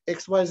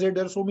 XYZ.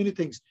 There are so many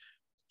things.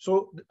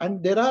 So,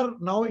 and there are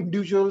now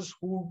individuals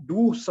who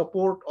do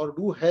support or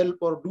do help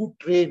or do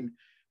train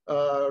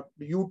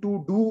you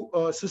to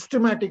do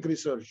systematic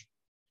research,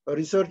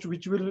 research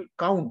which will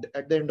count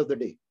at the end of the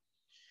day.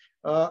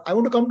 I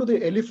want to come to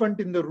the elephant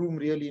in the room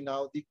really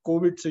now, the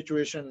COVID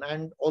situation,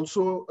 and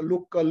also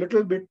look a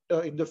little bit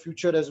in the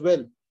future as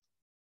well.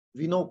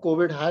 We know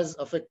COVID has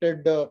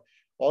affected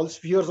all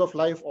spheres of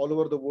life all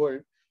over the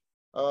world.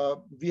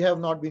 We have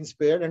not been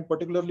spared, and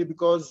particularly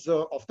because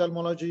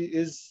ophthalmology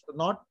is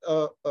not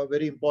a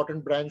very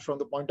important branch from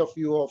the point of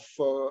view of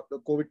the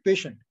COVID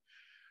patient.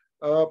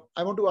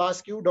 I want to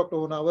ask you, Dr.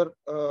 Honawar,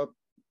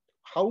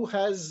 how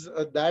has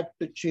that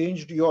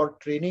changed your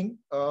training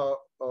or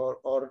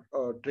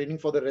training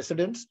for the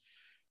residents?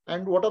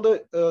 And what are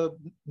the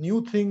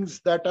new things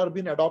that are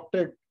being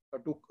adopted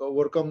to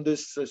overcome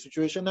this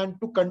situation and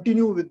to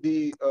continue with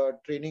the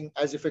training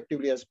as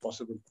effectively as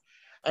possible?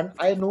 And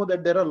I know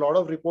that there are a lot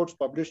of reports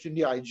published in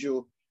the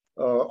IGO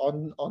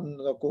on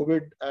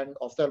COVID and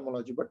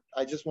ophthalmology, but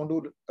I just want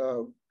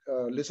to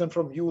listen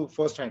from you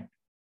firsthand.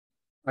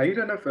 I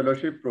run a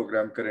fellowship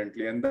program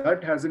currently, and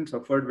that hasn't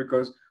suffered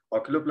because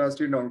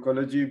oculoplasty and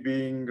oncology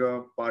being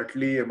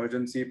partly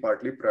emergency,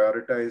 partly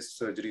prioritized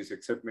surgeries,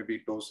 except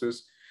maybe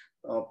ptosis,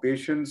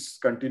 patients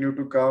continue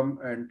to come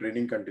and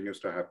training continues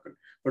to happen.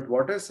 But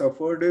what has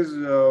suffered is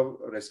a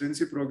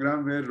residency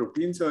program where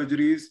routine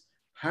surgeries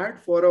had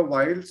for a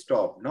while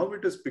stopped. Now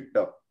it has picked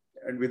up.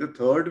 And with the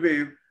third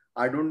wave,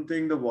 I don't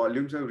think the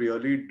volumes have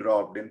really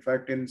dropped. In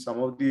fact, in some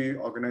of the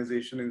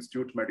organization,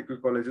 institutes, medical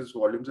colleges,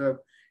 volumes have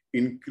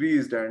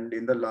increased. And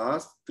in the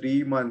last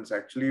 3 months,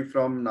 actually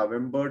from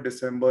November,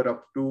 December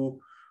up to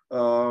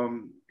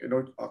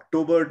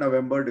October,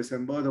 November,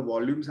 December, the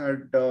volumes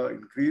had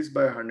increased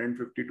by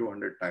 150 to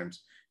 100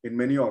 times in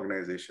many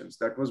organizations.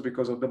 That was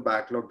because of the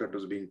backlog that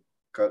was being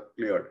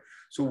cleared.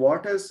 So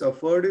what has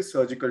suffered is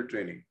surgical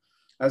training.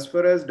 As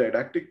far as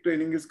didactic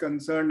training is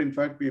concerned, in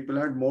fact, people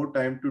had more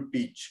time to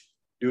teach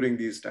during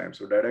these times.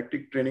 So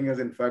didactic training has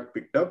in fact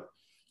picked up,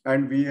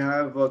 and we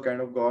have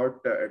kind of got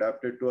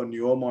adapted to a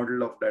newer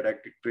model of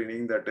didactic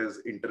training that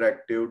is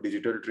interactive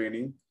digital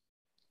training,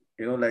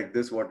 like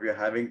this, what we are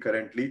having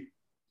currently,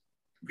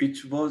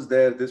 which was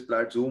there. This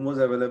Zoom was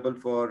available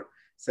for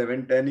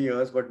 7-10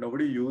 years, but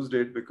nobody used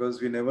it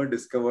because we never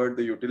discovered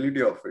the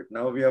utility of it.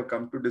 Now we have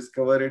come to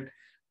discover it.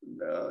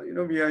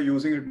 We are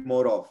using it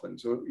more often.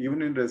 So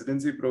even in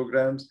residency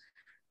programs,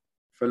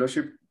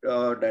 fellowship,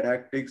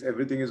 didactics,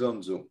 everything is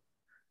on Zoom.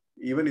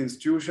 Even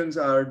institutions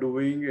are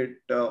doing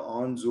it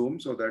on Zoom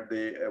so that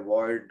they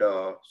avoid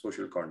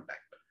social contact.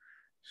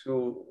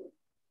 So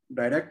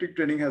didactic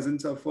training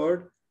hasn't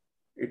suffered.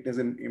 It has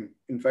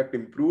in fact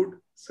improved.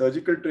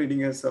 Surgical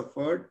training has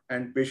suffered,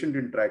 and patient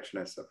interaction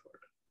has suffered.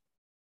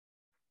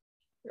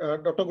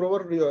 Dr.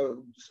 Grover,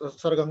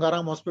 Sir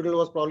Gangaram Hospital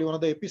was probably one of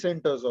the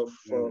epicenters of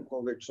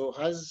COVID. So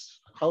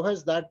how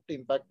has that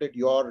impacted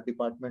your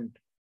department?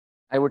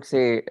 I would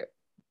say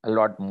a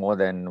lot more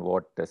than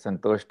what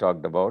Santosh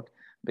talked about,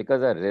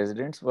 because our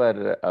residents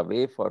were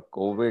away for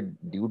COVID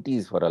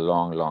duties for a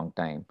long, long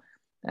time.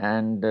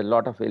 And a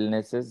lot of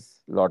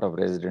illnesses, a lot of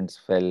residents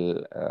fell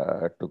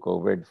to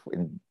COVID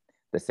in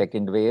the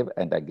second wave,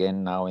 and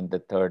again now in the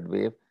third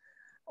wave.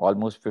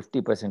 Almost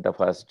 50% of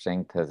our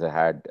strength has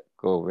had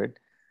COVID.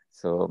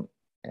 So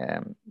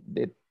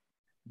the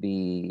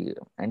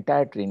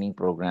entire training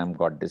program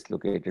got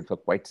dislocated for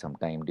quite some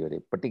time,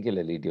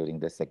 particularly during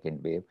the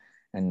second wave,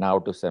 and now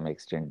to some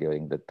extent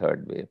during the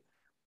third wave.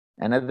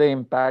 Another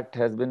impact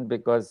has been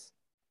because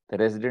the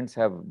residents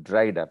have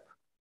dried up.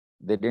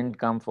 They didn't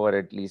come for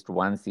at least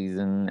one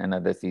season.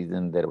 Another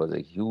season, there was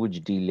a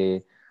huge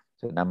delay.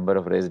 So number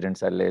of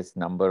residents are less.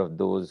 Number of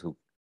those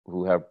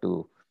who have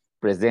to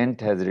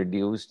present has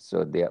reduced.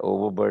 So they are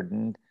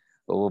overburdened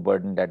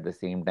at the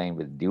same time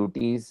with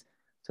duties.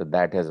 So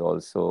that has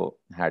also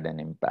had an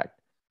impact.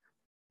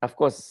 Of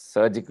course,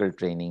 surgical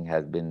training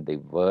has been the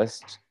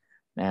worst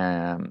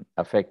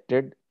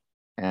affected,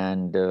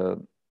 and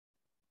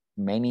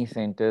many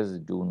centers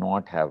do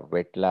not have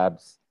wet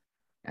labs,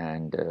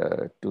 and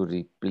to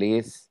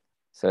replace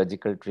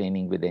surgical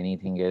training with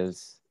anything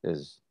else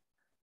is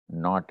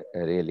not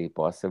really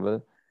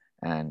possible.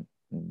 And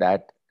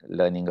that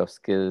learning of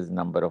skills,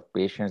 number of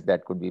patients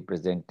that could be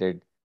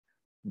presented,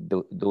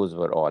 those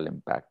were all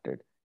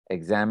impacted.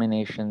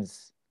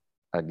 Examinations,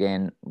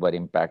 again, were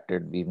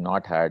impacted. We've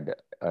not had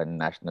a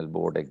national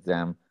board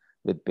exam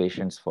with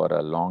patients for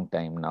a long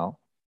time now,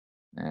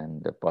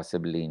 and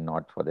possibly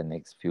not for the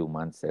next few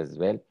months as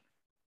well,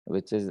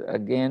 which is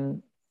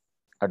again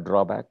a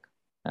drawback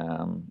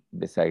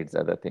besides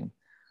other things.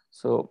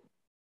 So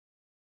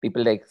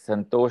people like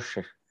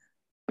Santosh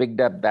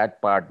picked up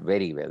that part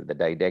very well, the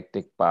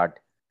didactic part,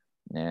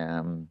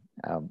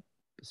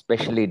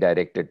 especially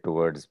directed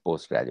towards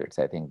postgraduates.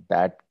 I think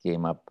that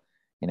came up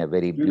in a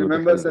very beautiful way. You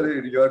remember,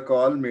 sir, your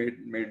call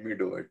made me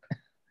do it.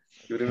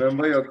 You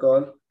remember your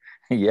call?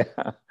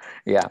 Yeah,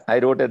 yeah. I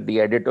wrote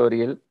the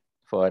editorial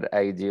for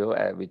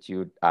IGO, which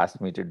you asked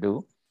me to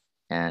do.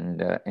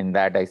 And in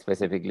that, I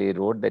specifically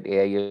wrote that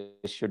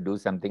AIS should do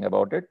something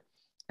about it.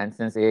 And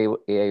since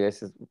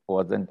AIS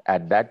wasn't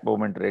at that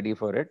moment ready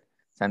for it,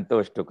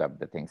 Santosh took up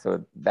the thing.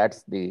 So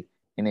that's the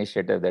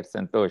initiative that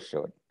Santosh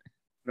showed.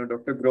 No,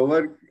 Dr.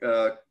 Grover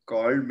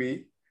called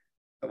me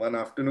one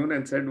afternoon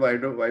and said, why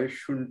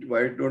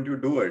don't you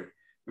do it?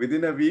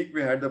 Within a week,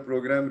 we had the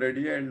program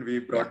ready and we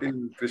brought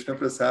in Krishna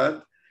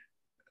Prasad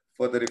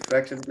for the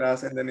refraction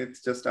class, and then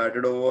it's just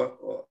started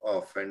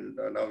off. And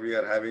now we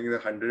are having the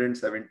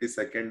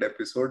 172nd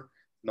episode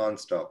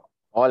non-stop.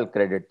 All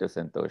credit to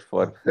Santosh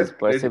for his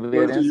Credit goes to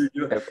perseverance.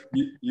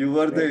 you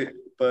were the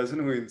person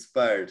who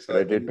inspired. So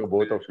Credit to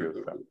both of you,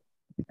 sir.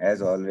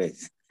 As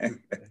always.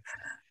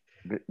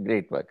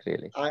 Great work,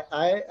 really.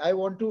 I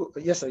want to,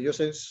 yes, sir, you're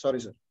saying,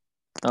 sorry, sir.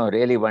 Oh,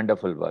 really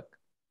wonderful work.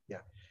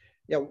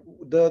 Yeah,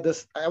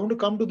 I want to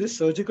come to this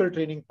surgical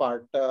training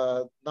part.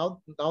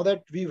 Now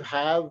that we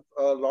have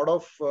a lot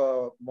of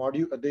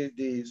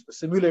the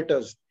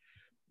simulators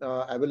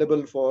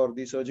available for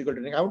the surgical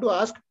training, I want to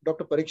ask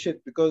Dr. Parikshit,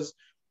 because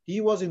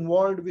he was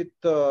involved with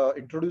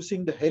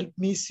introducing the Help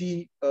Me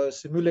See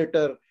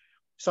simulator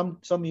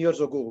some years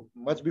ago,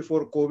 much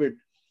before COVID.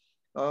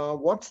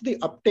 What's the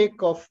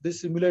uptake of this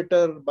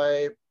simulator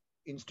by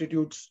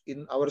institutes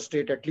in our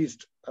state, at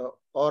least,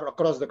 or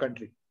across the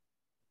country?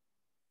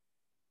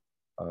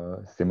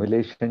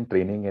 Simulation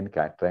training in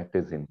cataract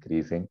is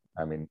increasing.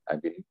 I mean,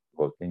 I've been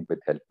working with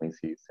Help Me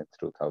See since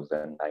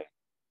 2009,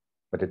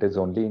 but it is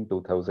only in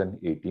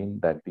 2018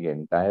 that the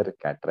entire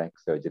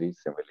cataract surgery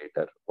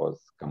simulator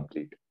was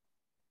complete.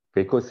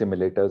 Phaco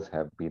simulators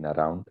have been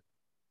around,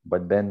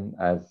 but then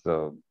as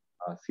our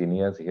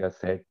seniors here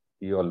said,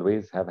 we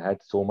always have had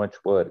so much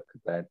work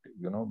that,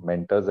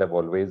 mentors have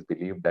always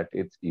believed that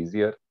it's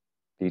easier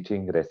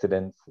teaching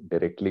residents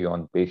directly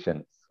on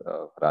patients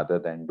rather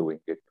than doing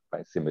it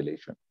by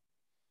simulation.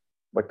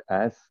 But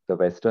as the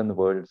Western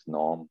world's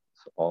norms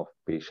of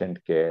patient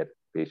care,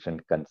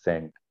 patient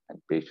consent, and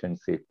patient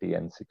safety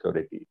and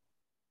security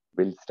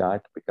will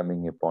start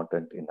becoming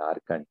important in our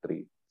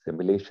country,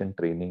 simulation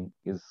training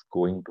is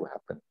going to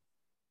happen.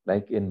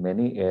 Like in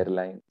many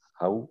airlines,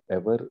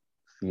 however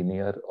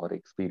senior or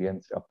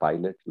experienced a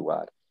pilot you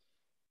are,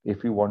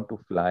 if you want to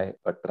fly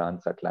a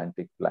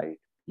transatlantic flight,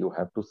 you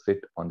have to sit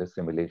on the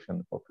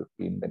simulation for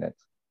 15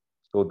 minutes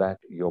so that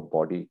your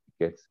body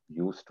gets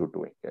used to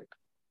doing it.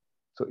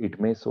 So it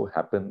may so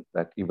happen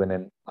that even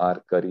in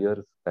our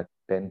careers, that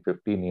 10,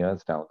 15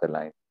 years down the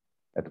line,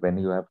 that when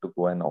you have to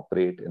go and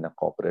operate in a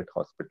corporate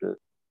hospital,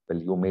 well,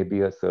 you may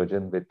be a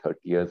surgeon with 30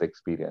 years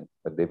experience,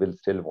 but they will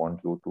still want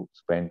you to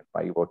spend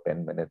 5 or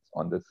 10 minutes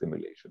on the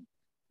simulation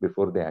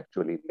before they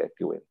actually let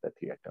you in the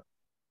theater.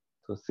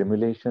 So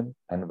simulation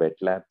and wet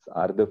labs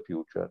are the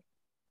future.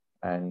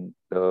 And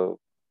the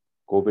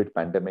COVID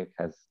pandemic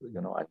has,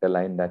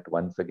 underlined that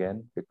once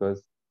again,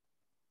 because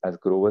as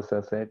Grover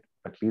sir said,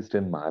 at least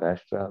in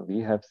Maharashtra, we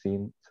have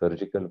seen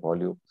surgical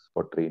volumes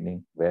for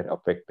training were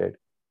affected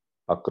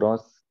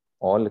across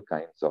all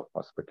kinds of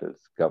hospitals,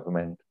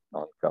 government,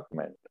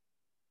 non-government,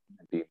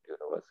 deemed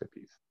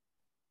universities.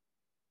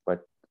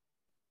 But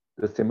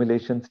the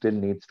simulation still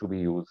needs to be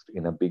used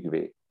in a big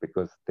way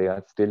because there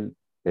are still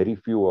very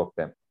few of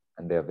them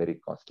and they are very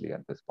costly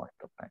at this point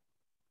of time.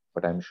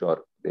 But I'm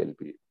sure they'll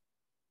be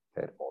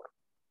there more.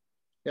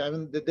 Yeah, I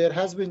mean, there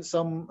has been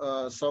some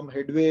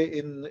headway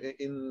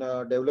in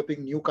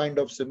developing new kind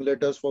of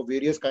simulators for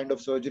various kind of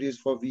surgeries,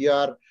 for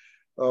VR,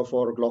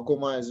 for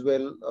glaucoma as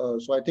well.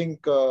 So I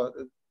think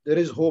there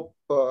is hope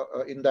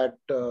in that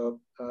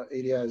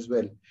area as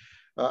well.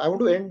 I want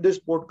to end this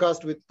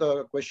podcast with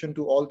a question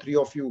to all three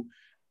of you.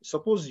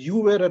 Suppose you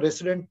were a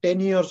resident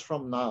 10 years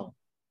from now,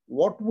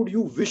 what would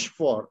you wish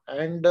for?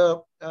 And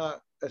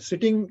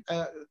sitting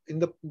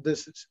in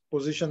this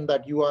position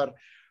that you are,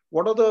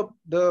 what are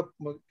the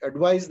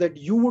advice that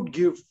you would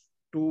give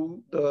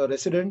to the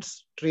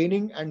residents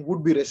training and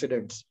would-be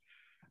residents?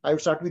 I will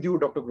start with you,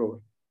 Dr. Grover.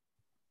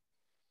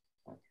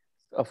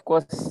 Of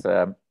course,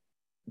 the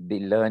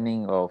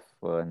learning of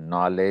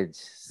knowledge,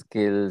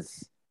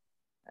 skills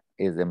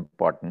is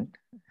important.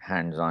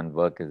 Hands-on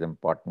work is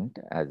important,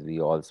 as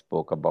we all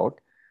spoke about,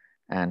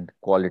 and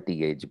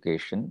quality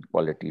education,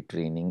 quality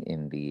training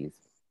in the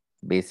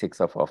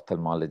basics of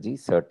ophthalmology,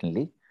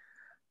 certainly.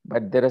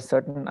 But there are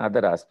certain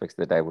other aspects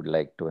that I would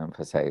like to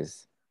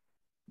emphasize.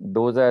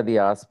 Those are the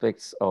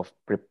aspects of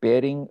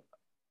preparing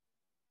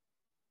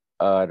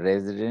a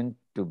resident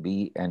to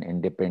be an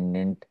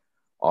independent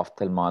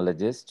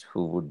ophthalmologist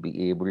who would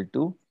be able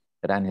to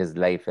run his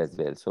life as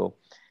well. So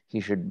he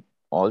should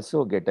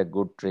also get a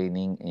good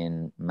training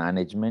in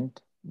management,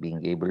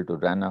 being able to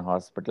run a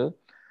hospital,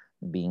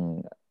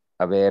 being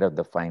aware of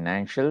the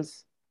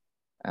financials,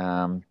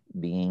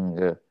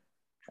 being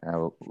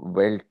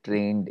well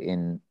trained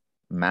in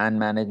man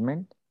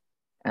management,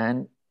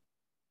 and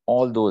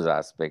all those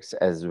aspects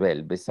as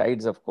well.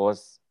 Besides, of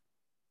course,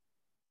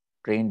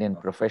 trained in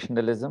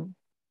professionalism.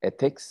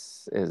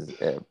 Ethics is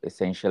an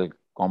essential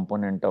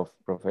component of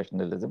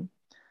professionalism.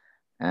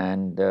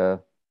 And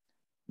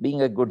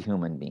being a good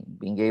human being,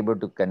 being able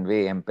to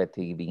convey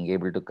empathy, being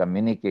able to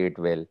communicate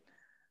well.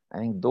 I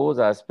think those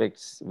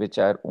aspects which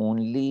are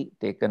only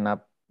taken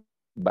up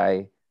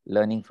by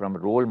learning from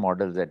role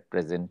models at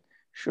present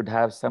should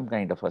have some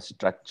kind of a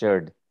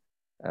structured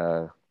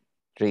uh,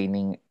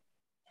 training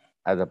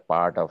as a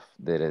part of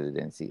the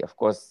residency. Of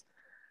course,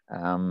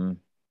 um,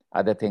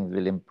 other things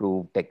will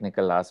improve.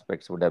 Technical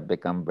aspects would have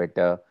become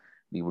better.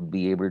 We would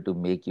be able to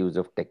make use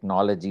of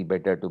technology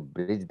better to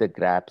bridge the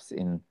gaps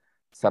in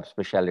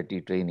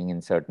subspecialty training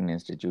in certain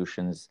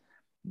institutions,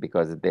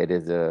 because there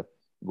is a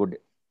good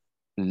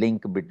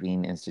link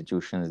between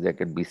institutions. There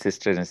could be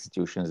sister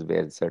institutions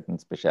where certain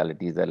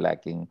specialties are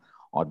lacking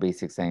or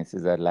basic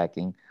sciences are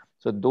lacking.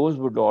 So those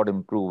would all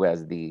improve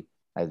as we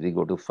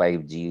go to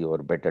 5G or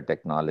better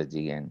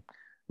technology and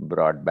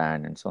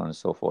broadband and so on and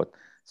so forth.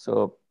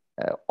 So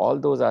all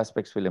those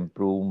aspects will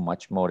improve,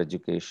 much more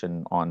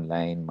education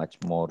online, much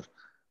more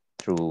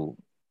through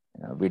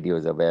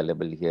videos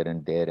available here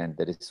and there, and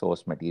the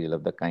resource material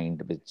of the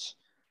kind which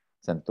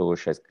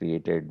Santosh has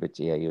created, which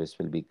AIOS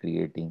will be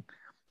creating.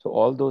 So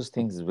all those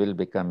things will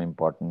become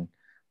important,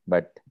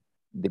 but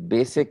the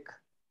basic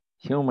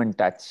human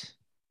touch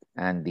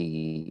and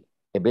the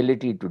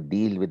ability to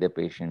deal with the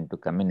patient, to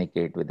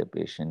communicate with the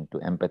patient, to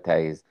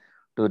empathize,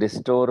 to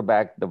restore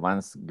back the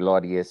once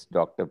glorious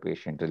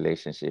doctor-patient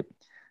relationship,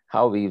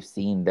 how we've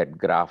seen that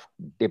graph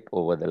dip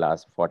over the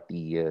last 40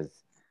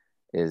 years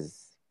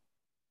is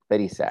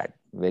very sad,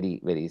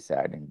 very, very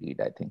sad indeed,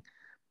 I think.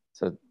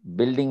 So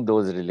building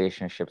those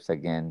relationships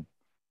again,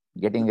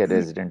 getting a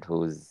resident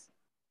who's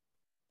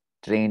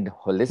trained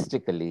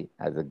holistically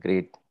as a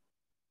great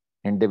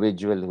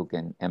individual who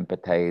can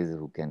empathize,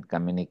 who can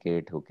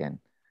communicate, who can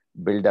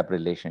build up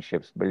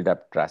relationships, build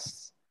up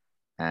trusts,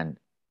 and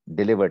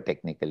deliver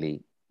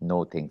technically,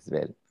 know things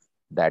well.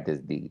 That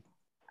is the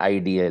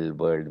ideal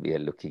world we are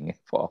looking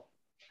for.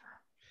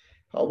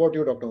 How about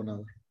you, Dr.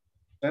 Unal?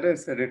 That I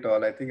said it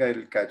all. I think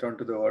I'll catch on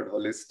to the word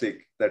holistic.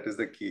 That is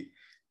the key.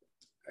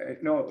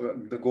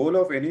 The goal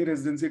of any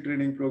residency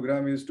training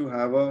program is to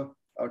have a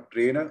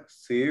trainer,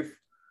 safe,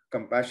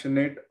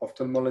 compassionate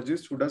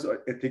ophthalmologist who does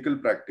ethical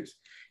practice.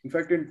 In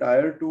fact, in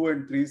tier 2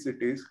 and 3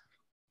 cities,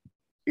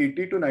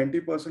 80 to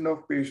 90%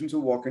 of patients who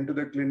walk into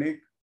the clinic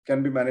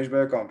can be managed by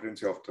a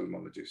comprehensive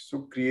ophthalmologist.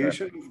 So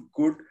creation of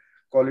good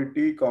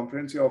quality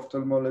comprehensive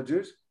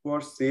ophthalmologists who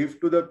are safe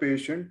to the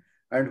patient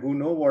and who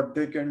know what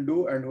they can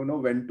do and who know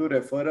when to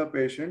refer a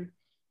patient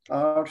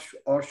are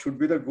or should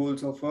be the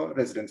goals of a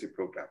residency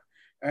program.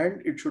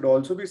 And it should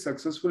also be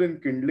successful in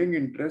kindling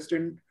interest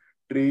in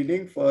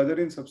training further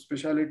in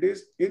subspecialties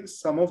in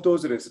some of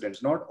those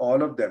residents, not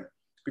all of them,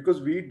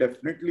 because we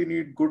definitely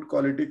need good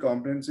quality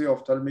comprehensive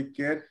ophthalmic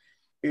care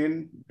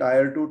in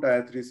tier 2,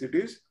 tier 3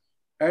 cities,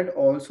 and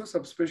also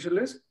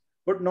subspecialists,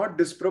 but not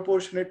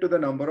disproportionate to the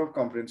number of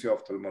comprehensive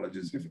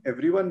ophthalmologists. If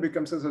everyone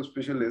becomes a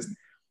subspecialist,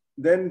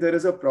 then there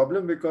is a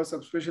problem because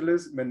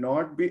subspecialists may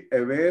not be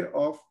aware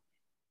of,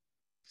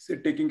 say,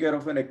 taking care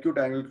of an acute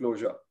angle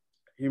closure.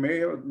 He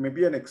may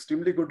be an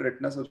extremely good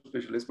retina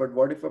subspecialist, but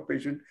what if a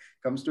patient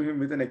comes to him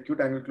with an acute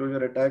angle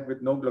closure attack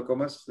with no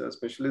glaucoma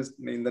specialist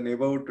in the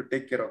neighborhood to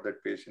take care of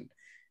that patient?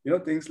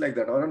 Things like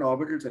that, or an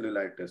orbital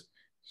cellulitis.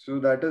 So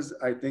that is,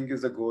 I think,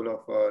 is the goal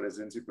of a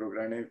residency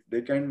program. If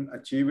they can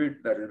achieve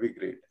it, that will be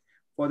great.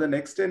 For the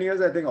next 10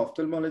 years, I think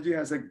ophthalmology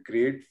has a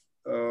great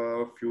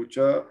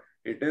future.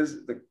 It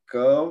is the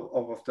curve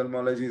of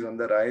ophthalmology is on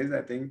the rise.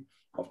 I think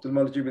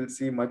ophthalmology will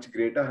see much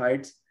greater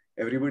heights.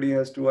 Everybody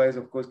has two eyes.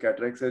 Of course,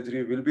 cataract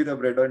surgery will be the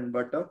bread and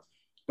butter.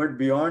 But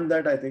beyond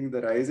that, I think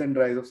the rise and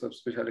rise of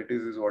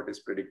subspecialties is what is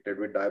predicted,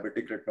 with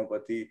diabetic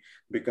retinopathy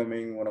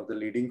becoming one of the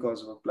leading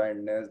causes of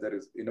blindness. There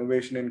is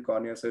innovation in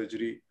cornea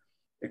surgery,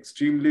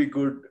 extremely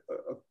good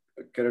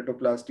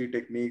keratoplasty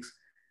techniques,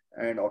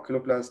 and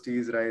oculoplasty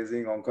is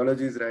rising,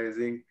 oncology is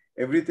rising.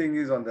 Everything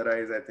is on the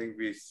rise. I think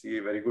we see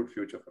a very good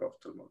future for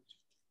ophthalmology.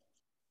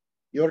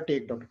 Your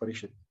take, Dr.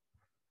 Parishit.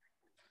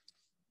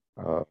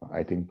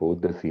 I think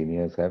both the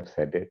seniors have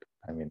said it.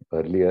 I mean,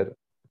 earlier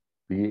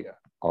we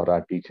or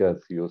our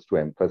teachers used to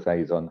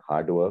emphasize on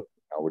hard work.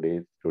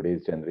 Nowadays,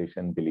 today's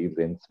generation believes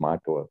in smart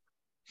work.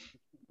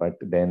 But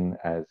then,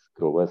 as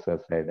Grover sir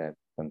said and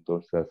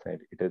Santosh sir said,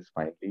 it is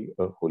finally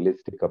a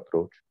holistic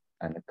approach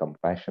and a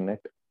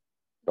compassionate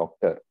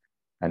doctor.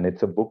 And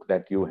it's a book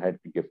that you had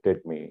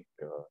gifted me,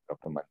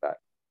 Dr. Mandar.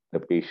 The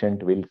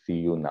patient will see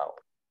you now.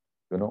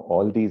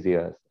 All these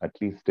years, at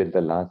least till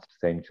the last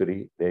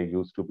century, there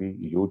used to be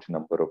a huge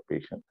number of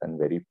patients and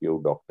very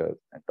few doctors.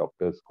 And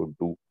doctors could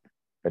do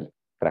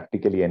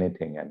practically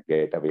anything and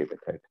get away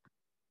with it.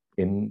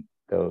 In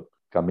the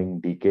coming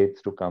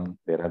decades to come,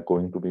 there are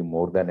going to be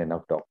more than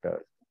enough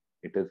doctors.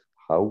 It is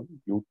how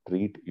you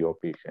treat your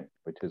patient,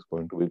 which is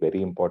going to be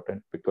very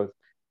important, because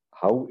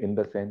how, in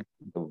the sense,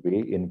 the way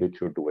in which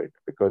you do it,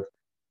 because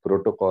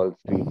protocols,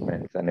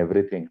 treatments, and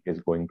everything is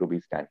going to be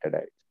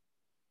standardized.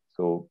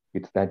 So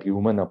it's that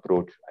human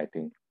approach, I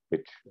think,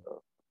 which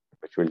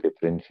will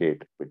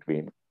differentiate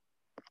between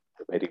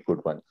the very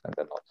good ones and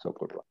the not so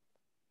good ones.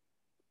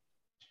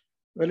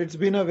 Well, it's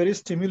been a very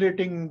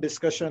stimulating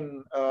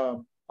discussion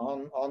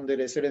on on the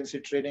residency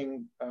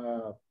training.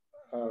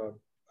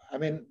 I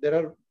mean,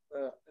 there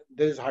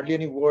is hardly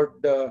any word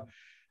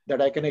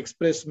that I can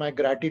express my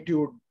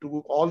gratitude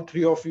to all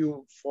three of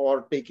you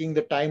for taking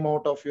the time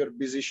out of your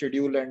busy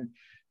schedule and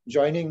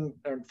joining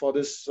for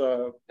this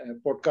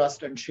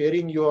podcast and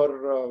sharing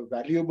your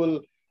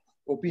valuable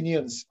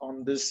opinions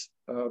on this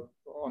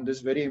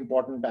very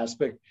important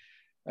aspect.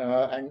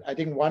 And I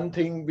think one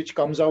thing which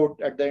comes out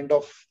at the end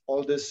of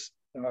all this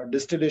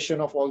distillation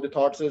of all the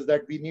thoughts is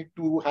that we need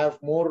to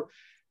have more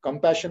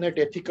compassionate,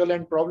 ethical,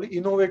 and probably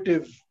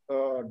innovative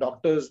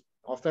doctors,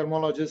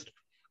 ophthalmologists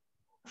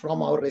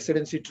from our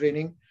residency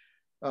training,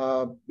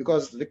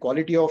 because the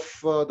quality of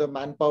the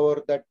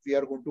manpower that we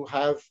are going to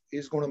have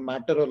is going to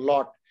matter a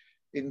lot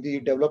in the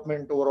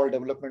overall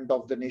development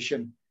of the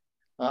nation.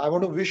 I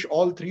want to wish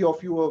all three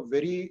of you a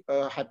very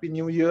happy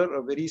new year,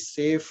 a very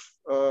safe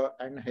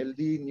and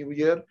healthy new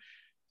year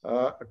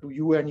to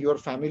you and your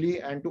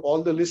family, and to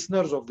all the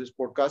listeners of this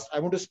podcast. I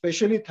want to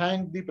specially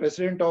thank the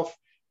president of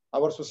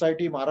our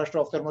society,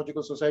 Maharashtra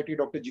Ophthalmological Society,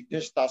 Dr.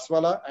 Jignesh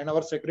Taswala, and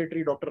our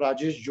secretary, Dr.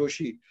 Rajesh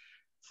Joshi,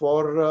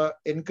 for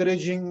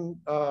encouraging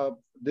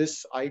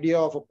this idea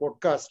of a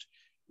podcast.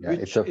 Yeah,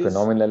 it's a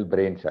phenomenal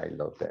brainchild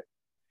of that.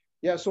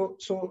 Yeah, so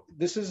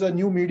this is a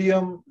new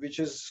medium which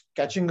is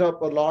catching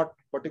up a lot,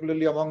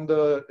 particularly among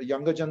the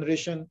younger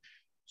generation.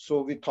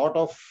 So we thought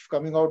of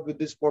coming out with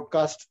this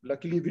podcast.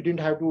 Luckily, we didn't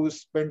have to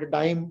spend a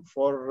dime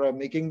for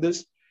making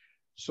this.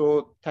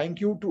 So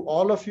thank you to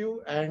all of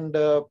you. And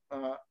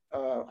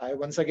I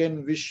once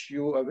again wish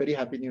you a very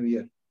happy new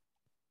year.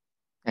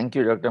 Thank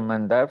you, Dr.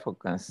 Mandar, for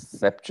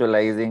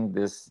conceptualizing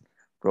this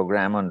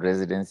program on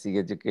residency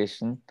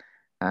education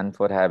and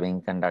for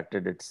having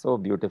conducted it so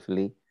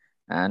beautifully.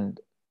 And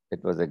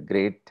it was a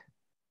great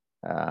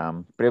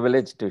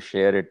privilege to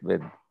share it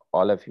with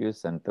all of you,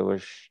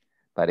 Santosh,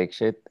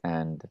 Parikshit,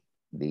 and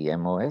the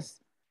MOS.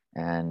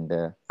 And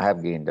I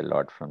have gained a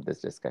lot from this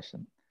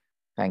discussion.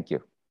 Thank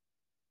you.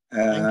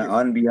 Thank you.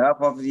 On behalf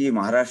of the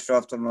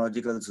Maharashtra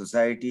Ophthalmological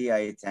Society,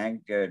 I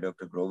thank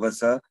Dr. Grover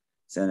sir,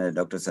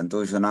 Dr.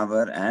 Santosh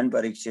Honavar, and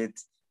Parikshit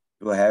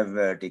to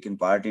have taken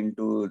part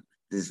into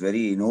this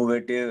very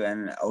innovative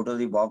and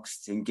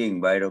out-of-the-box thinking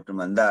by Dr.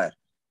 Mandar.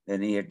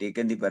 Then he had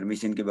taken the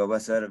permission ki Baba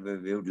sir,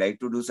 we would like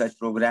to do such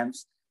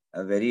programs.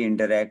 A very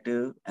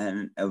interactive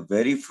and a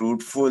very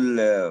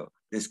fruitful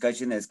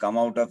discussion has come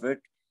out of it.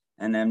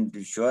 And I'm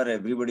sure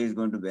everybody is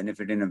going to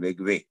benefit in a big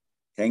way.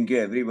 Thank you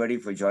everybody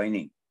for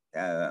joining.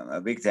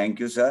 A big thank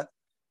you, sir.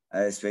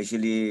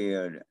 Especially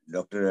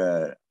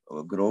Dr.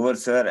 Grover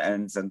sir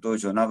and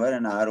Santosh Honavar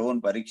and our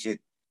own Parikshit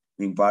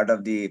being part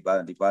of the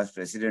past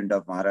president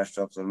of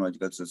Maharashtra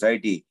Ophthalmological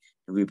Society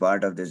to be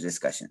part of this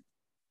discussion.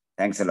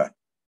 Thanks a lot.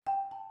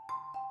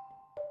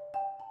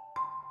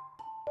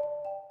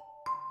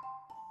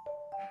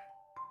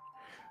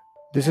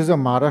 This is a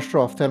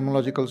Maharashtra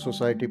Ophthalmological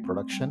Society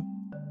production.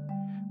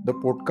 The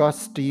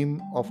podcast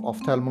team of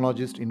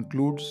ophthalmologists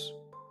includes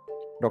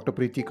Dr.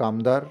 Preeti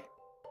Kamdar,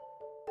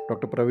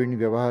 Dr. Praveen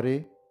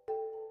Vyavahare,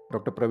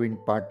 Dr.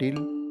 Praveen Patil,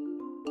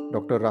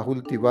 Dr.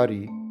 Rahul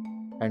Tiwari,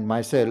 and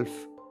myself,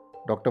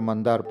 Dr.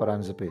 Mandar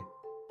Paranzape.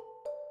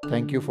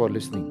 Thank you for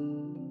listening.